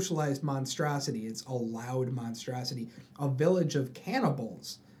 socialized monstrosity. It's a loud monstrosity. A village of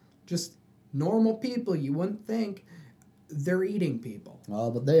cannibals. Just normal people. You wouldn't think they're eating people.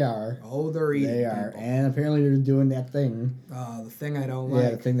 Oh, but they are. Oh, they're eating people. They are. And apparently they're doing that thing. The thing I don't like.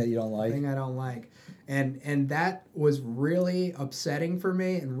 Yeah, the thing that you don't like. The thing I don't like. And that was really upsetting for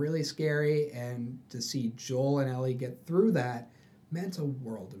me and really scary. And to see Joel and Ellie get through that meant a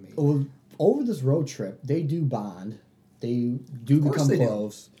world to me. Over this road trip, they do bond. They do become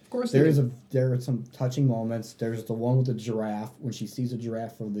close. Of course there are some touching moments. There's the one with the giraffe when she sees a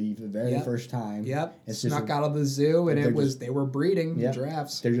giraffe for the very first time. Yep. Snuck out of the zoo, and they were breeding the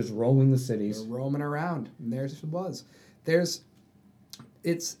giraffes. They're just roaming the cities. They're roaming around, and there it was. It's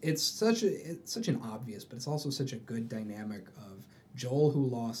such an obvious, but it's also such a good dynamic of Joel, who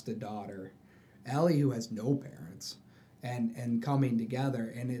lost a daughter, Ellie, who has no parents, and coming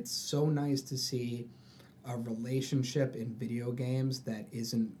together, and it's so nice to see a relationship in video games that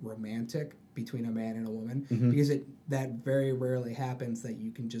isn't romantic between a man and a woman, because that very rarely happens, that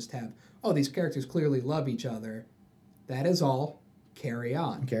you can just have, these characters clearly love each other. That is all. Carry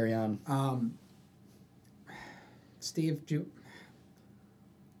on. Steve, do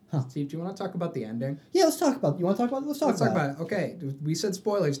you want to talk about the ending? Yeah, let's talk about it. You want to talk about it? Let's talk about it. Okay, we said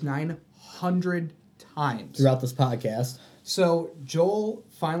spoilers 900 times. Throughout this podcast. So Joel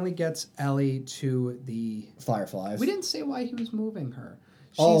finally gets Ellie to the Fireflies. We didn't say why he was moving her.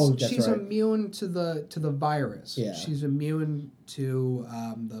 She's right. immune to the virus. Yeah. She's immune to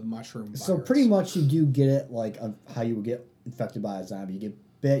the mushroom virus. So pretty much you do get it like how you would get infected by a zombie. You get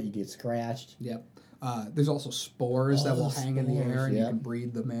bit, you get scratched. Yep. There's also spores that will hang in the air, and you can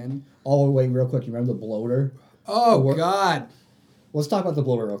breathe them in. Oh, wait, real quick. You remember the bloater? Oh, God. Let's talk about the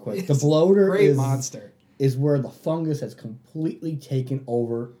bloater real quick. The bloater monster. Is where the fungus has completely taken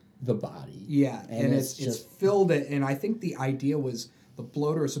over the body. Yeah, and it's filled it, and I think the idea was the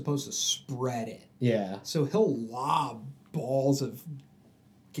bloater is supposed to spread it. Yeah. So he'll lob balls of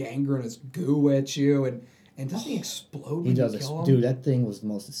gangrenous goo at you, and doesn't he explode when you kill him? Dude, that thing was the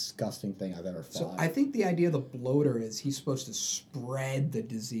most disgusting thing I've ever fought. So I think the idea of the bloater is he's supposed to spread the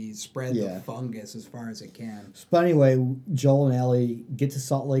disease, the fungus as far as it can. But anyway, Joel and Ellie get to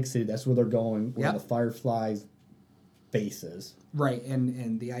Salt Lake City. That's where they're going, where the Fireflies base is. Right,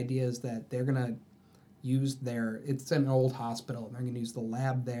 and the idea is that they're going to use it's an old hospital, and they're going to use the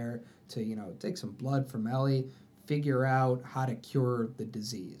lab there to, take some blood from Ellie, figure out how to cure the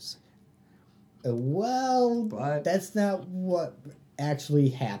disease. But that's not what actually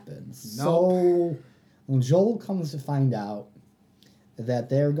happens. Nope. So when Joel comes to find out that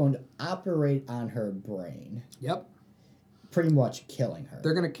they're going to operate on her brain, Yep. pretty much killing her.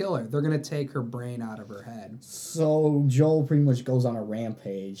 They're going to kill her. They're going to take her brain out of her head. So Joel pretty much goes on a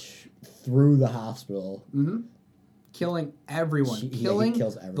rampage through the hospital. Mm-hmm. Killing everyone. He Killing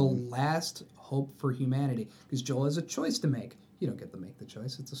kills the everyone. last hope for humanity. Because Joel has a choice to make. You don't get to make the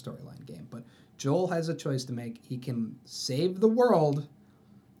choice. It's a storyline game. But Joel has a choice to make. He can save the world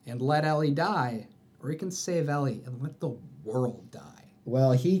and let Ellie die. Or he can save Ellie and let the world die.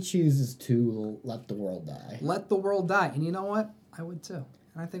 Well, he chooses to let the world die. Let the world die. And you know what? I would too.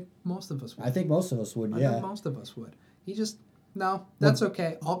 And I think most of us would. I think most of us would, I yeah. think most of us would. He just, no, that's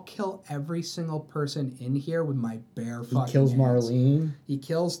okay. I'll kill every single person in here with my bare fucking He kills hands. Marlene. He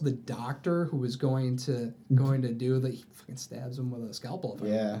kills the doctor who was going to do the. He fucking stabs him with a scalpel, if I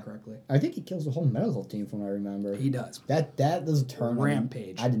remember correctly. I think he kills the whole medical team, from what I remember. He does. That is a turn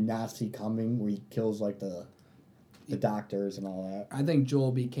Rampage. I did not see coming, where he kills like the doctors and all that. I think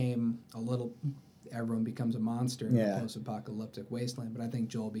Joel became a little. Everyone becomes a monster in Yeah. the post-apocalyptic wasteland, but I think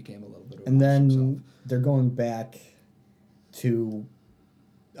Joel became a little bit of a And monster then himself. they're going back to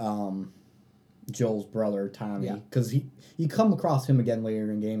Joel's brother Tommy, Yeah. because you come across him again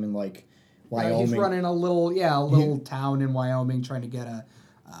later in the game in like Wyoming. He's running a little town in Wyoming, trying to get a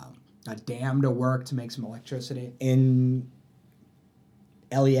dam to work to make some electricity. And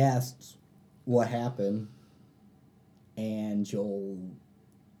Ellie asks what happened, and Joel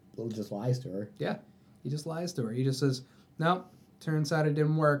just lies to her. Yeah, he just lies to her. He just says, "No, turns out it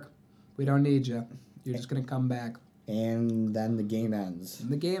didn't work. We don't need you. You're just gonna come back." And then the game ends.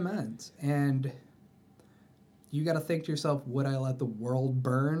 And the game ends, and you got to think to yourself, would I let the world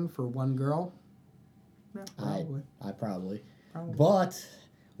burn for one girl? Yeah, probably. I probably. Probably. But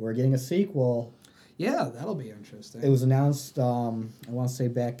we're getting a sequel. Yeah, that'll be interesting. It was announced, I want to say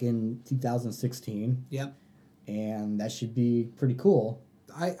back in 2016. Yep. And that should be pretty cool.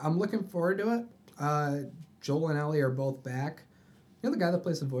 I'm looking forward to it. Joel and Ellie are both back. You know the guy that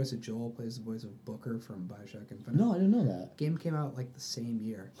plays the voice of Joel plays the voice of Booker from Bioshock Infinite? No, I didn't know that. Game came out like the same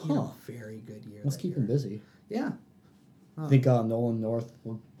year. He had Huh. a very good year. Must that keep year. him busy. Yeah. I think Nolan North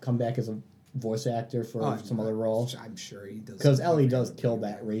will come back as a voice actor for some other role. I'm sure he does. Because Ellie does kill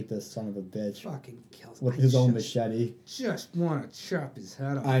that rapist son of a bitch Fucking kills with his own machete. Just want to chop his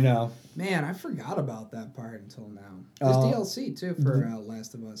head off. I know. Man, I forgot about that part until now. There's DLC too for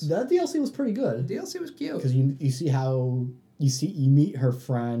Last of Us. That DLC was pretty good. DLC was cute. Because you see how you meet her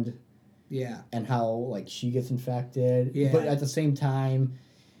friend. Yeah. And how like she gets infected. Yeah. But at the same time,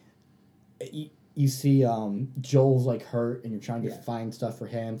 you see Joel's like hurt, and you're trying to find stuff for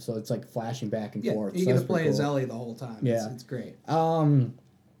him, so it's like flashing back and forth. You So get to that's play pretty as cool. Ellie the whole time. Yeah. It's great.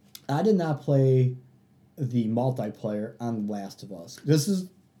 I did not play the multiplayer on Last of Us. This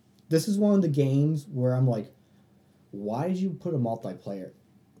is one of the games where I'm like, why did you put a multiplayer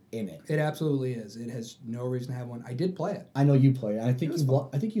in it? It absolutely is. It has no reason to have one. I did play it. I know you played it. I think It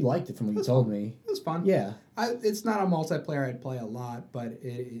I think you liked it from what you told me. It was fun. Yeah. It's not a multiplayer I'd play a lot, but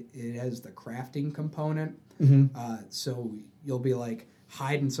it has the crafting component. Mm-hmm. So you'll be like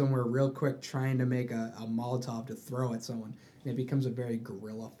hiding somewhere real quick trying to make a Molotov to throw at someone. And it becomes a very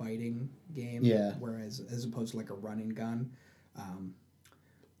guerrilla fighting game. Yeah. Whereas as opposed to like a running gun.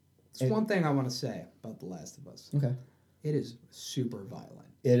 One thing I want to say about The Last of Us. Okay. It is super violent.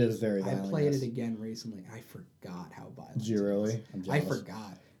 It is very I violent. played yes. it again recently. I forgot how violent Did you it really? is. I'm I jealous.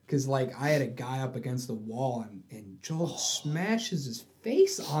 forgot. Because, like, I had a guy up against the wall, and Joel smashes his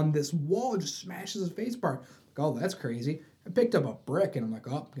face on this wall, just smashes his face part. Like, oh, that's crazy. I picked up a brick, and I'm like,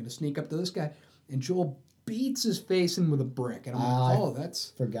 oh, I'm going to sneak up to this guy. And Joel beats his face in with a brick. And I'm like, oh,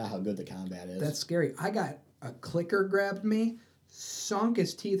 that's Forgot how good the combat is. that's scary. I got a clicker grabbed me, sunk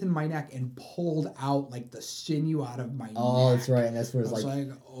his teeth in my neck, and pulled out, like, the sinew out of my neck. Oh, that's right. And that's where I it's was like,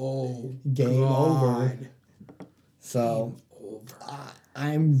 like, oh, game over. God. So Game over.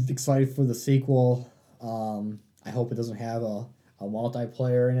 I'm excited for the sequel. I hope it doesn't have a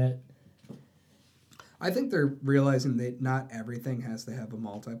multiplayer in it. I think they're realizing that not everything has to have a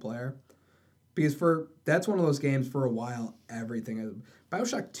multiplayer. Because that's one of those games for a while, everything.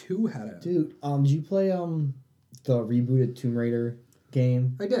 BioShock 2 had it. Dude, did you play the rebooted Tomb Raider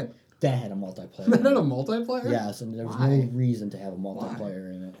game? I did. That had a multiplayer. That had a multiplayer? Yes, and there was Why? no reason to have a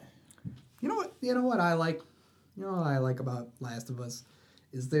multiplayer in it. You know what I like? You know what I like about Last of Us?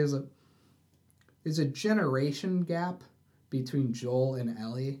 Is there's a generation gap between Joel and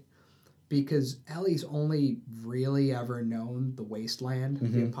Ellie. Because Ellie's only really ever known the wasteland,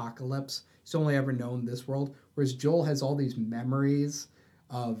 the apocalypse. He's only ever known this world. Whereas Joel has all these memories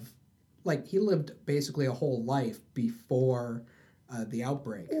of, like, he lived basically a whole life before the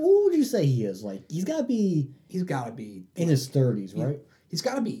outbreak. What would you say he is? Like, he's got to be He's got to be in his 30s, right? He's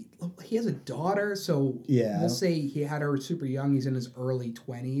got to be. He has a daughter, so Yeah. we'll say he had her super young. He's in his early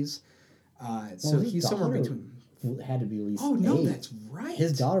 20s. So he's somewhere between. Had to be at least. Oh no, 8. that's right.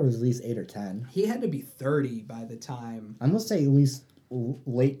 His daughter was at least 8 or 10. He had to be 30 by the time. I must say at least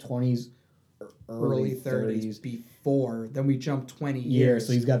late 20s, early 30s before. Then we jumped 20 years. Yeah,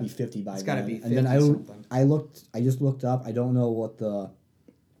 so he's got to be 50 by then. He's got to be 50 and then something. I just looked up. I don't know what the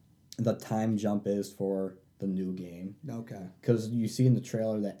time jump is for the new game. Okay. Because you see in the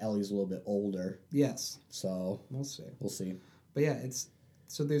trailer that Ellie's a little bit older. Yes. So we'll see. But yeah,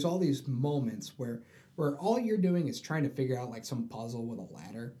 so there's all these moments where all you're doing is trying to figure out like some puzzle with a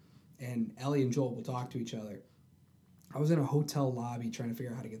ladder, and Ellie and Joel will talk to each other. I was in a hotel lobby trying to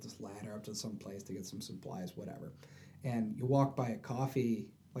figure out how to get this ladder up to some place to get some supplies, whatever. And you walk by a coffee,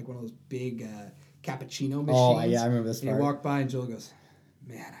 like one of those big cappuccino machines. Oh, yeah, I remember this part. You walk by and Joel goes,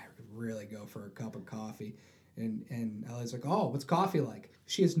 man, I could really go for a cup of coffee. And Ellie's like, oh, what's coffee like?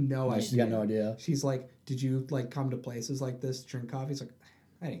 She has no idea. She's got no idea. She's like, did you like come to places like this to drink coffee? He's like,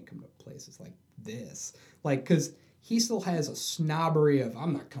 I didn't come to places like this. Like, because he still has a snobbery of,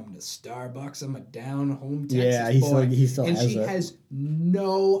 I'm not coming to Starbucks. I'm a down-home Texas boy. He still and has she it. has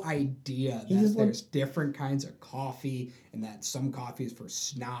no idea that just there's different kinds of coffee and that some coffee is for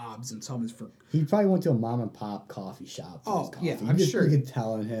snobs and some is for... He probably went to a mom and pop coffee shop for his coffee. Yeah, I'm sure. You could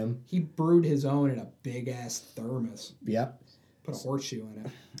tell in him. He brewed his own in a big-ass thermos. Yep. Put a horseshoe in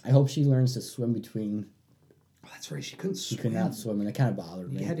it. I hope she learns to swim between... Oh, that's right. She couldn't swim. She could not swim, and it kind of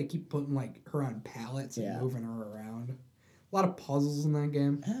bothered me. You had to keep putting like her on pallets and Yeah. moving her around. A lot of puzzles in that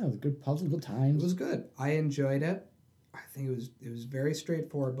game. Yeah, it was a good puzzle, good times. It was good. I enjoyed it. I think it was very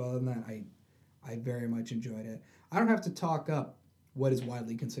straightforward, but other than that, I very much enjoyed it. I don't have to talk up what is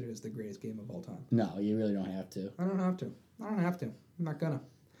widely considered as the greatest game of all time. No, you really don't have to. I don't have to. I'm not gonna.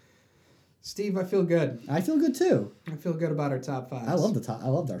 Steve, I feel good. I feel good too. I feel good about our top 5. I loved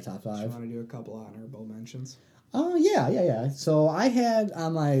our top 5. Do you want to do a couple honorable mentions? Oh, yeah. So I had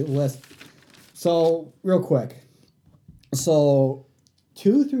on my list, so real quick. So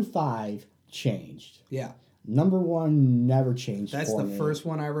 2 through 5 changed. Yeah. Number 1 never changed. That's the first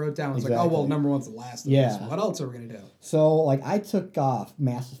one I wrote down. I was Exactly. like, oh, well, number 1's the last of this. What else are we going to do? So, like, I took off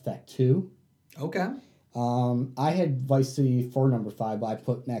Mass Effect 2. Okay. I had Vice City for number 5, but I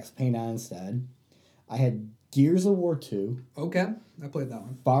put Max Payne on instead. I had Gears of War 2. Okay. I played that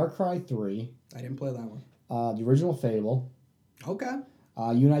one. Far Cry 3. I didn't play that one. The original Fable. Okay.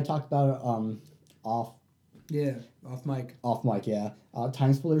 You and I talked about it off mic. Off mic, yeah.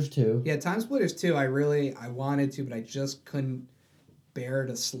 Time Splitters 2. Yeah, Time Splitters 2, I wanted to, but I just couldn't bear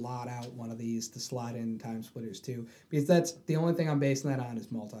to slot out one of these to slot in Time Splitters 2. Because that's the only thing I'm basing that on is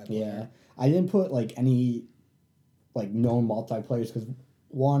multiplayer. Yeah. I didn't put, like, any, like, known multiplayers, because,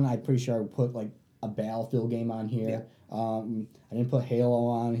 one, I'm pretty sure I would put, like, a Battlefield game on here. Yeah. I didn't put Halo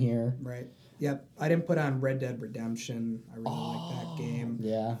on here. Right. Yep. I didn't put on Red Dead Redemption. I really like that game.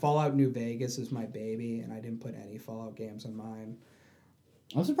 Yeah. Fallout New Vegas is my baby, and I didn't put any Fallout games on mine.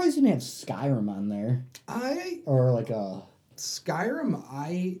 I'm surprised you didn't have Skyrim on there. Or like a... Skyrim,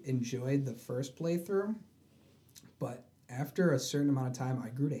 I enjoyed the first playthrough, but after a certain amount of time, I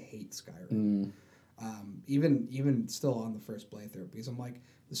grew to hate Skyrim. Even still on the first playthrough, because I'm like,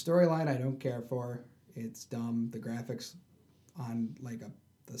 the storyline I don't care for. It's dumb. The graphics on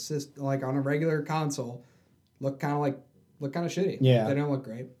like on a regular console look kind of shitty. Yeah, they don't look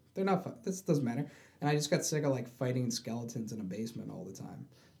great. They're not fun. This doesn't matter. And I just got sick of like fighting skeletons in a basement all the time.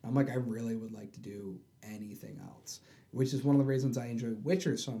 I'm like, I really would like to do anything else, which is one of the reasons I enjoy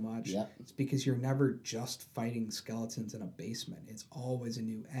Witcher so much. Yeah. It's because you're never just fighting skeletons in a basement. It's always a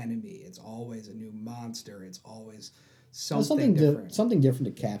new enemy. It's always a new monster. It's always something different. Something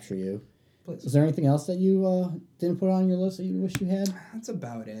different to capture you. Please. Is there anything else that you didn't put on your list that you wish you had? That's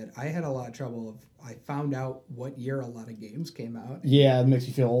about it. I had a lot of trouble. I found out what year a lot of games came out. Yeah, it makes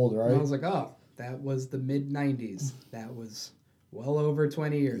you feel old, right? And I was like, oh, that was the mid-'90s. That was well over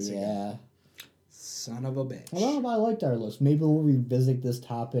 20 years ago. Yeah. Son of a bitch. Well, I liked our list. Maybe we'll revisit this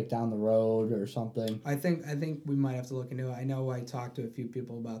topic down the road or something. I think we might have to look into it. I know I talked to a few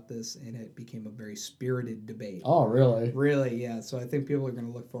people about this, and it became a very spirited debate. Oh, really? Really, yeah. So I think people are going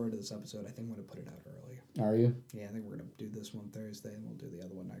to look forward to this episode. I think I'm going to put it out early. Are you? Yeah, I think we're going to do this one Thursday, and we'll do the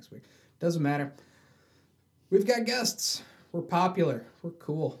other one next week. Doesn't matter. We've got guests. We're popular. We're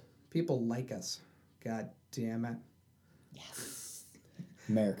cool. People like us. God damn it. Yes.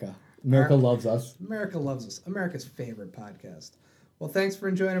 America loves us. America loves us. America's favorite podcast. Well, thanks for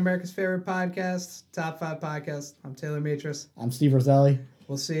enjoying America's favorite podcast, Top 5 Podcast. I'm Taylor Matris. I'm Steve Roselli.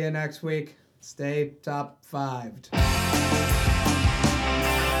 We'll see you next week. Stay top 5'd.